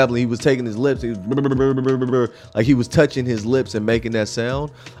not babbling. He was taking his lips. He was like he was touching his lips and making that sound.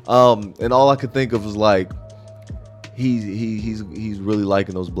 And all I could think of was like he's really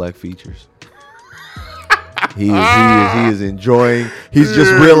liking those black features. He is enjoying. He's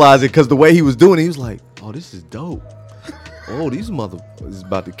just realizing because the way he was doing it, he was like, "Oh, this is dope. Oh, these mother is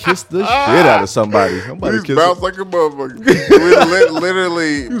about to kiss the shit out of somebody. He's bounced like a motherfucker.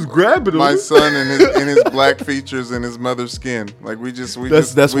 Literally, He was grabbing him. my son in his black features and his mother's skin. Like that's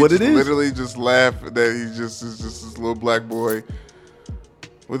what it is. Literally, just laugh that he just is just this little black boy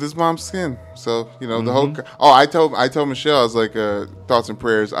with his mom's skin. So the whole. Oh, I told Michelle, I was like, thoughts and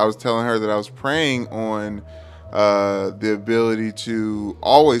prayers. I was telling her that I was praying on the ability to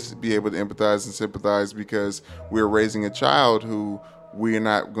always be able to empathize and sympathize because we're raising a child who we are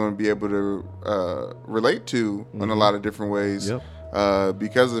not going to be able to relate to in a lot of different ways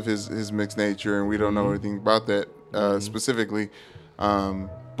because of his mixed nature, and we don't know anything about that specifically.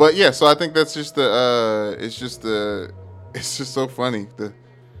 But yeah, so I think that's just it's just so funny.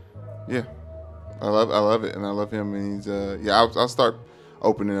 I love it, and I love him, and he's I'll start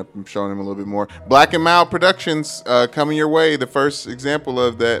opening up and showing him a little bit more. Black and Mild Productions coming your way. The first example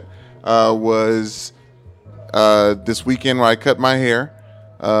of that was this weekend where I cut my hair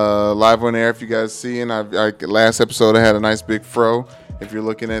live on air. If you guys see, and last episode I had a nice big fro. If you're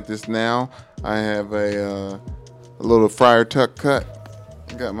looking at this now, I have a little friar tuck cut.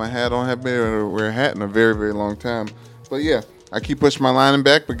 Got my hat on. Haven't been able to wear a hat in a very, very long time. But yeah, I keep pushing my lining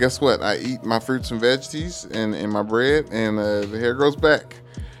back, but guess what? I eat my fruits and veggies and my bread, and the hair grows back.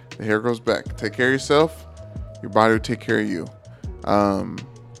 The hair grows back. Take care of yourself. Your body will take care of you. But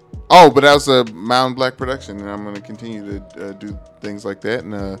that was a Mountain Black production, and I'm going to continue to do things like that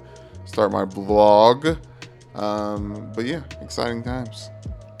and start my vlog. But yeah, exciting times.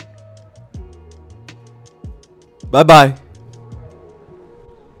 Bye-bye.